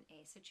you're in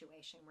a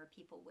situation where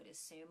people would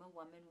assume a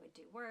woman would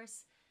do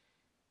worse,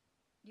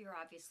 you're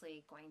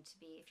obviously going to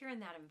be, if you're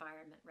in that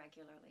environment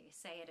regularly,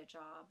 say at a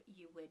job,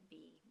 you would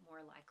be more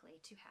likely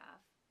to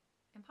have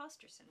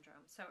imposter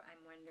syndrome. So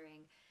I'm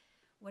wondering,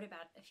 what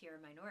about if you're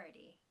a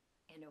minority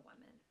and a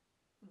woman?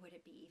 Would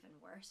it be even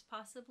worse,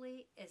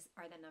 possibly?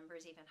 Are the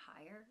numbers even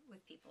higher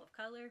with people of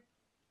color?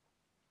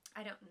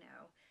 I don't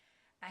know.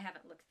 I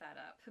haven't looked that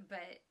up,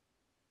 but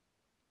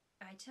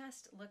I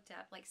just looked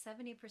up like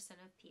 70%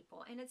 of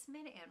people, and it's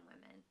men and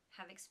women,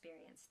 have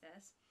experienced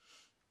this.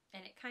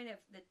 And it kind of,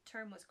 the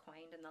term was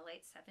coined in the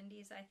late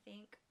 70s, I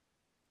think.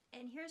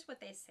 And here's what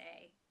they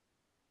say.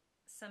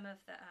 Some of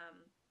the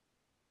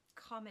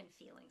common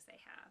feelings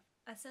they have.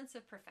 A sense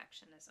of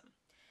perfectionism.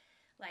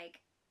 Like,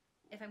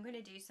 if I'm going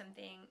to do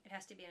something, it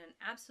has to be done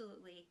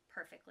absolutely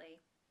perfectly,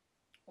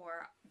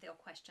 or they'll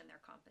question their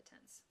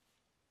competence.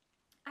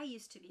 I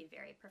used to be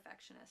very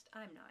perfectionist.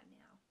 I'm not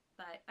now,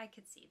 but I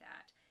could see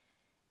that.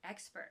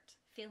 Expert.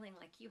 Feeling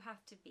like you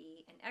have to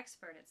be an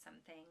expert at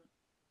something.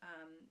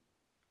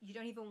 You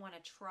don't even want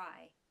to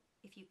try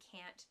if you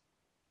can't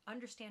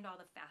understand all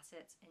the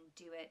facets and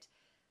do it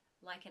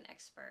like an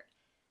expert.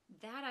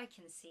 That I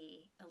can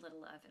see a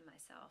little of in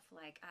myself.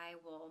 Like, I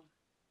will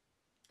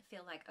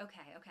feel like,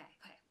 okay,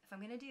 if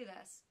I'm going to do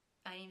this,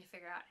 I need to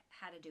figure out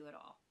how to do it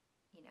all.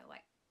 You know,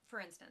 like,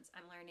 for instance,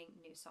 I'm learning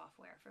new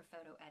software for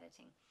photo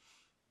editing.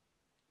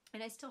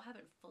 And I still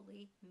haven't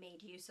fully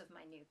made use of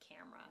my new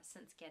camera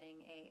since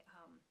getting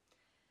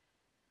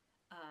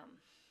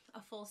a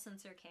full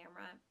sensor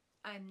camera.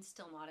 I'm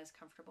still not as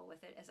comfortable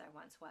with it as I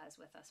once was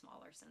with a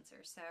smaller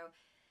sensor. So,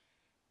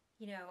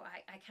 you know,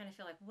 I kind of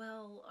feel like,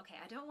 well, okay,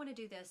 I don't want to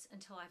do this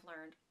until I've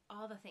learned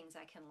all the things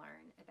I can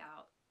learn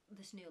about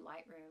this new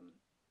Lightroom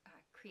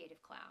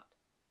Creative Cloud,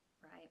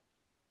 right?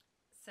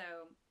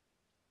 So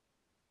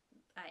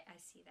I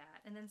see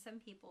that. And then some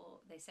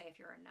people, they say if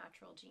you're a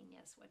natural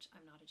genius, which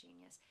I'm not a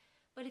genius,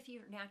 but if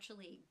you're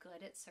naturally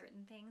good at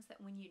certain things,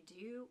 that when you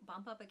do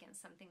bump up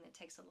against something that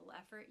takes a little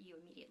effort, you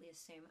immediately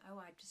assume,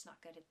 oh, I'm just not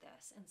good at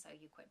this, and so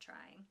you quit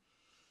trying.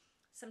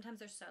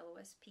 Sometimes there's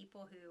soloists,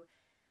 people who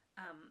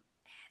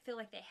feel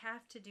like they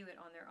have to do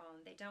it on their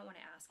own. They don't want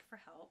to ask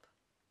for help.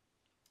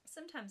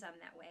 Sometimes I'm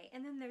that way.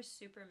 And then there's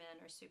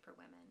supermen or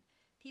superwomen,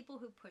 people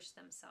who push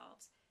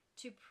themselves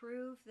to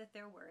prove that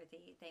they're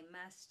worthy. They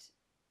must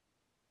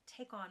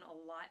take on a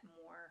lot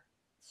more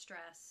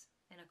stress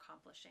in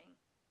accomplishing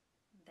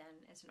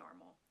than is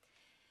normal.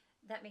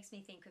 That makes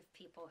me think of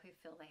people who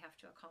feel they have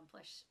to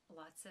accomplish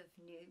lots of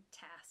new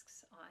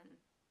tasks on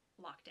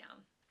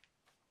lockdown.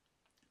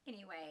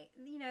 Anyway,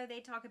 you know,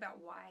 they talk about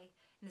why,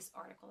 in this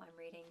article I'm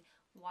reading,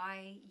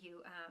 why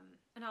you,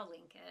 and I'll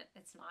link it,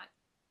 it's not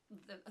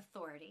the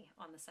authority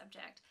on the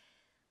subject,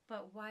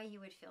 but why you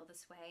would feel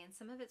this way. And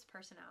some of it's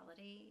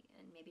personality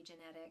and maybe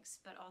genetics,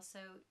 but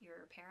also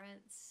your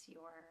parents,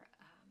 your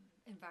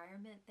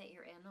environment that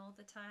you're in all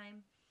the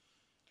time.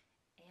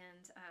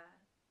 And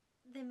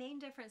the main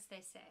difference,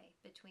 they say,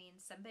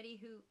 between somebody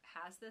who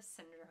has this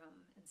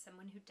syndrome and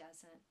someone who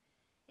doesn't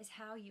is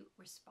how you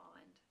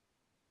respond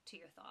to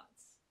your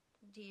thoughts.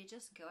 Do you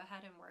just go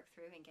ahead and work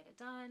through and get it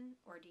done,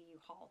 or do you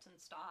halt and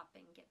stop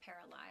and get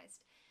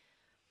paralyzed?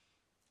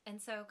 And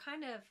so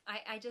kind of,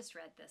 I just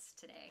read this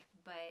today,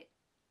 but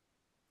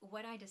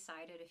what I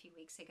decided a few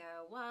weeks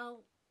ago,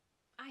 well,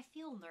 I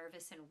feel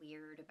nervous and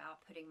weird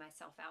about putting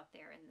myself out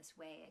there in this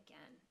way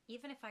again.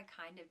 Even if I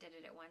kind of did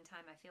it at one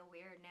time, I feel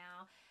weird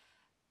now.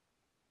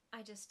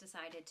 I just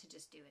decided to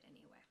just do it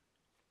anyway.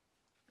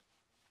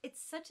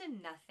 It's such a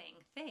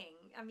nothing thing.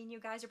 I mean, you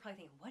guys are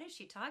probably thinking, what is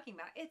she talking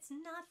about? It's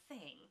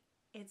nothing.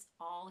 It's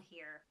all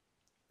here.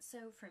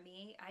 So for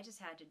me, I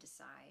just had to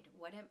decide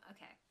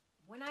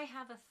when I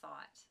have a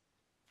thought,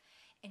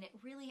 and it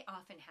really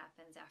often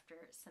happens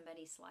after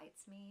somebody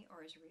slights me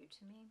or is rude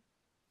to me.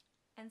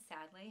 And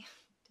sadly,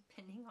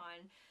 depending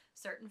on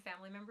certain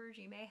family members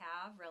you may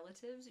have,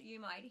 relatives, you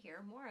might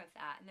hear more of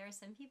that. And there are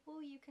some people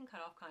you can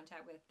cut off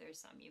contact with,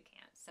 there's some you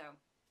can't. So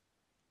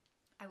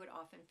I would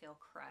often feel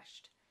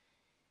crushed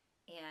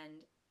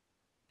and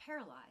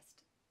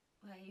paralyzed.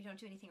 Well, you don't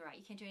do anything right.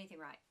 You can't do anything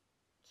right.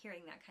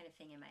 Hearing that kind of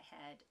thing in my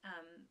head.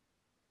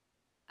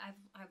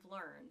 I've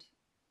learned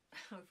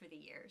over the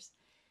years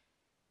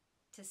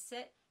to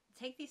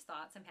take these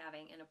thoughts I'm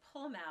having and to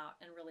pull them out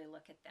and really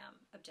look at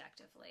them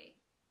objectively.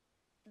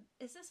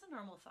 Is this a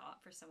normal thought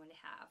for someone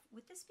to have?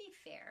 Would this be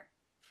fair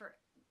for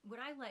would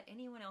I let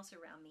anyone else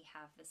around me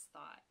have this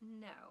thought?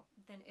 No,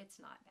 then it's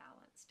not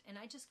balanced. And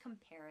I just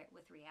compare it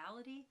with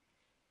reality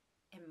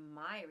and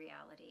my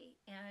reality,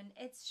 and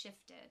it's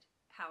shifted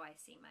how I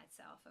see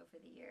myself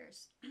over the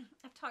years.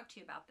 I've talked to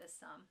you about this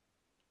some.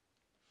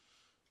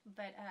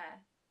 But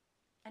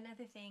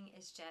another thing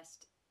is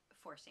just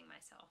forcing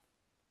myself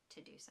to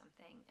do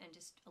something, and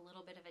just a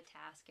little bit of a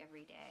task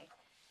every day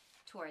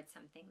towards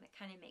something that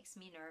kind of makes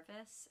me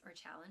nervous or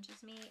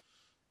challenges me.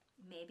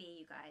 Maybe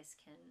you guys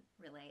can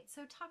relate.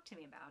 So talk to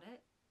me about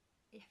it.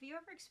 Have you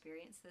ever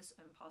experienced this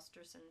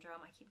imposter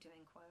syndrome? I keep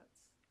doing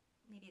quotes.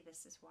 Maybe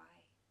this is why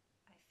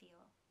I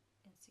feel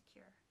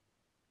insecure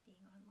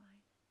being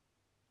online.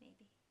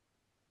 Maybe.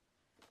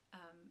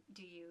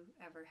 Do you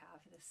ever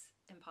have this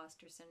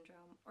imposter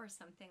syndrome or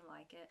something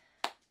like it?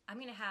 I'm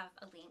going to have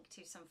a link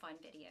to some fun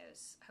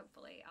videos.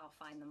 Hopefully I'll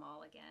find them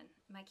all again.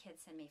 My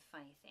kids send me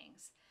funny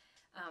things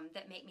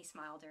that make me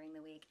smile during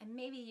the week. And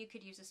maybe you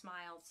could use a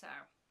smile, so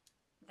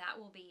that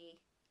will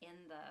be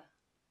in the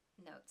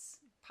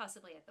notes,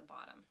 possibly at the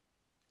bottom.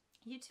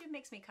 YouTube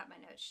makes me cut my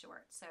notes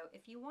short, so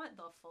if you want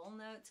the full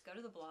notes, go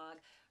to the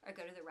blog or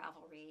go to the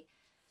Ravelry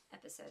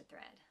episode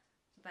thread.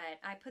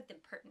 But I put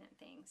the pertinent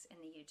things in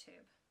the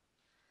YouTube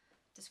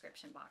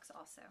description box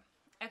also.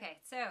 Okay,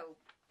 so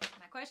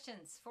my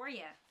questions for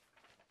you.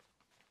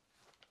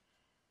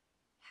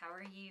 How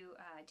are you,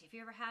 have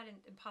you ever had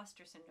an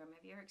imposter syndrome?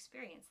 Have you ever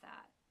experienced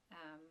that?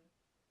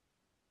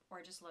 Or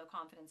just low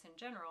confidence in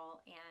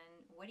general,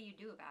 and what do you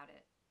do about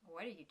it?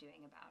 What are you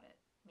doing about it?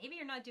 Maybe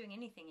you're not doing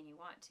anything and you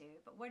want to,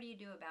 but what do you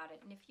do about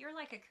it? And if you're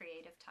like a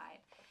creative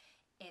type,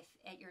 if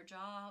at your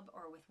job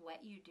or with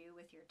what you do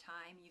with your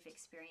time, you've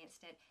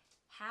experienced it,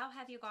 how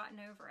have you gotten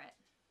over it?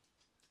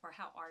 Or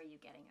how are you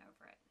getting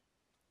over it?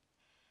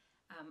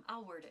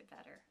 I'll word it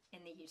better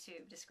in the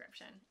YouTube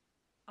description.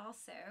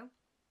 Also,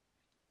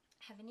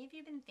 have any of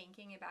you been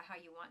thinking about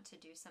how you want to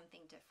do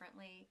something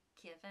differently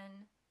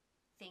given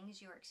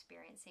things you're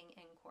experiencing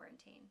in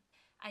quarantine?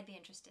 I'd be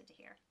interested to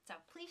hear. So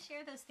please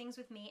share those things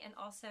with me, and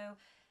also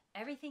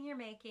everything you're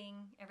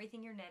making,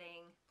 everything you're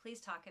knitting,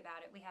 please talk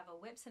about it. We have a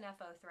Whips and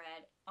FO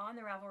thread on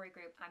the Ravelry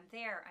group. I'm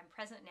there, I'm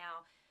present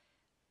now.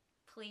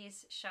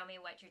 Please show me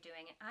what you're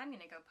doing, and I'm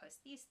going to go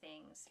post these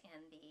things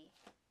in the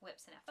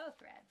Whips and FO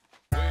thread.